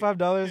unless. Here's like, the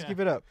 $5. yeah. Keep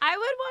it up. I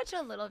would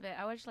watch a little bit.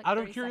 I watch like Out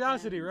of 30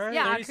 curiosity, seconds. right?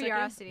 Yeah, out 30 of seconds?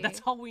 curiosity.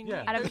 That's all we need.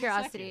 Yeah. Out of 30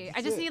 curiosity. seconds. I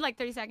just That's it. need like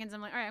 30 seconds.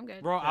 I'm like, all right, I'm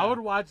good. Bro, I would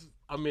watch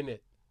a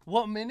minute.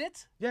 What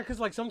minute? Yeah, because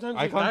like sometimes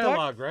Eye there's contact?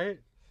 dialogue, right?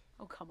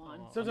 Oh, come on.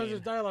 Oh. Sometimes I mean-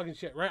 there's dialogue and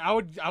shit, right?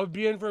 I would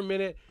be in for a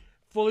minute,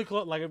 fully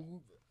clothed, like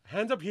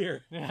hands up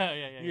here.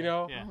 Yeah. You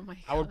know? Yeah. Oh my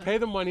god. I would pay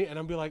the money and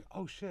I'd be like,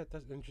 oh shit,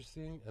 that's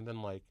interesting. And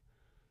then like,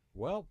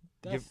 well,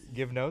 that's,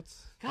 Give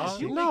notes. Gosh,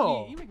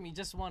 no. you make me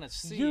just want to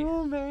see.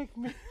 you make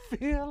me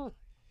feel.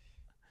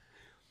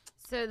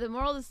 So the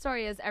moral of the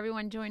story is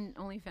everyone join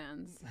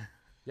OnlyFans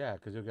Yeah,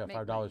 because you'll get Make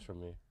 $5 money. from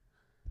me.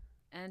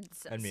 and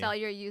And me. sell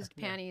your used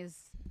Yeah.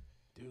 panties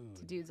to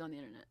Dude, dudes on the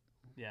internet.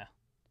 Yeah.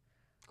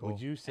 Cool.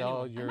 would you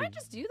sell Anyway. your... I might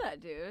just do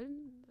that, dude.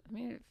 I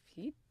mean, if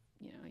he,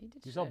 he did.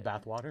 Do you sell shit.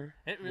 bathwater?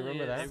 It You really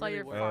remember is. that? It Sell really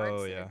your works. farts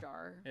Oh, in yeah. a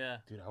jar Yeah.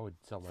 Dude, I would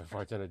sell my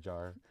farts in a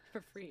jar.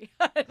 for free.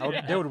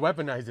 They would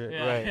weaponize it.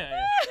 Yeah, Right.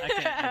 yeah. I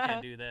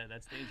can't do that.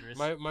 That's dangerous.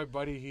 My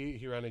buddy,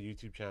 he ran a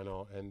YouTube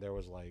channel, and there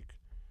was like,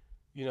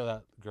 you know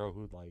that girl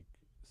who like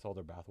sold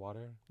her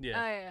bathwater? Oh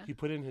yeah. yeah. He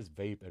put in his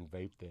vape and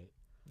vaped it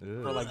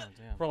Ugh. for like Oh,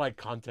 damn. for like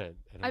content.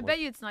 And I I'm bet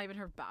like, you it's not even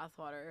her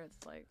bathwater.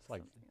 It's like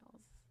like- something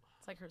else.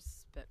 It's like her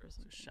spit or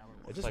something. Shower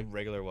It's water. just like-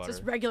 regular water.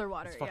 Just regular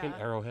water. it's fucking yeah.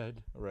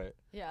 Arrowhead. Right.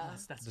 Yeah.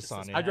 That's The just as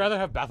Sonic. I'd bad. rather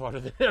have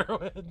bathwater than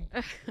Arrowhead.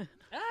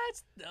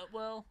 It's,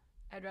 well,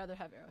 I'd rather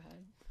have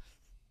Arrowhead.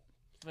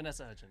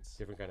 Vanessa Hudgens.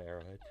 Different kind of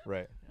Arrowhead.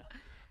 Right.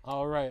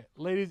 All right,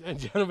 ladies and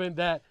gentlemen,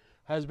 that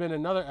has been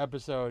another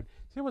episode.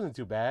 See, it wasn't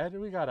too bad.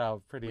 We got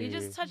out pretty. We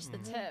just touched the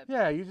tip.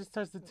 Yeah, you just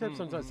touch the tip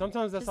sometimes.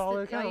 Sometimes that's Just all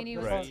the- it all you counts. need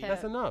That's, was a all- tip.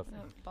 that's enough. No,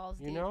 balls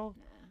You deep. know?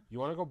 Nah. You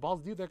want to go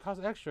balls deep? That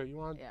costs extra. You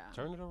want to Yeah.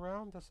 turn it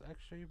around? That's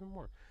extra even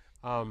more.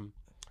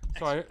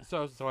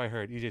 So I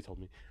heard. EJ told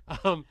me.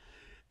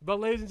 But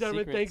ladies and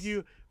gentlemen, thank Secrets.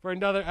 you for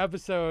another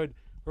episode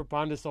for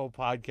Pond to Soul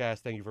podcast.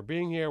 Thank you for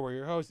being here. We're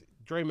your hosts,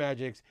 Dre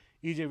Magics,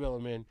 EJ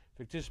Villeman,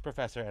 fictitious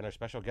professor, and our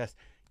special guest,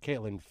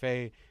 Kaitlyn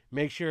Faye.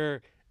 Make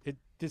sure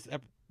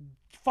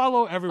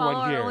follow everyone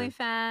Follow here. our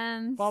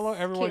OnlyFans. Follow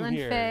everyone Kaitlyn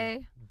here.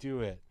 Faye.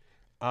 Do it.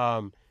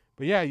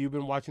 But yeah, you've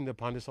been watching the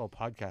Pond to Soul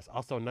podcast,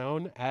 also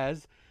known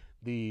as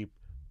the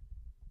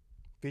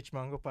Peach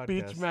Mango Podcast.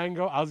 Peach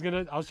Mango. I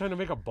was trying to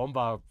make a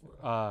bomba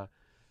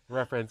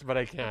reference, but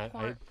I can't.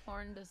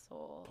 Porn to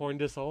soul. Porn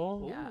to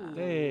Soul? Yeah.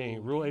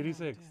 Dang. Rule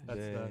 86. That's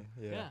Dang,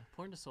 Yeah.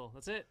 Porn to soul.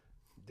 That's it.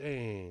 the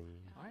dang.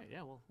 All right.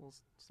 Yeah. We'll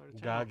start a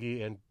channel.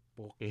 Gagi and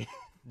Poke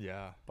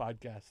Yeah.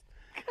 podcast.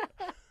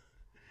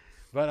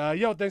 But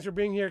yo, thanks for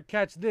being here.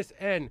 Catch this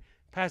and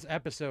past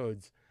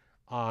episodes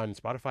on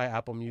Spotify,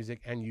 Apple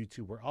Music, and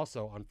YouTube. We're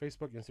also on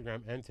Facebook,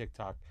 Instagram, and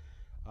TikTok.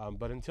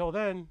 But until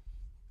then,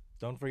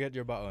 Don't forget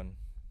your button.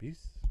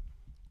 peace.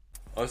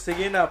 O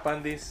sige na,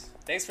 Pandis.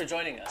 Thanks for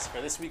joining us for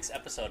this week's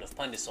episode of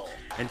Pun to Soul.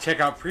 And check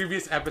out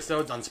previous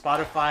episodes on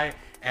Spotify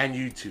and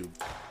YouTube.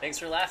 Thanks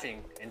for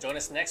laughing, and join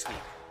us next week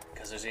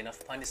because there's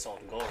enough Pun to Soul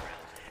to go around.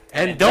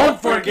 And don't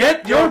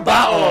forget your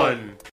baon!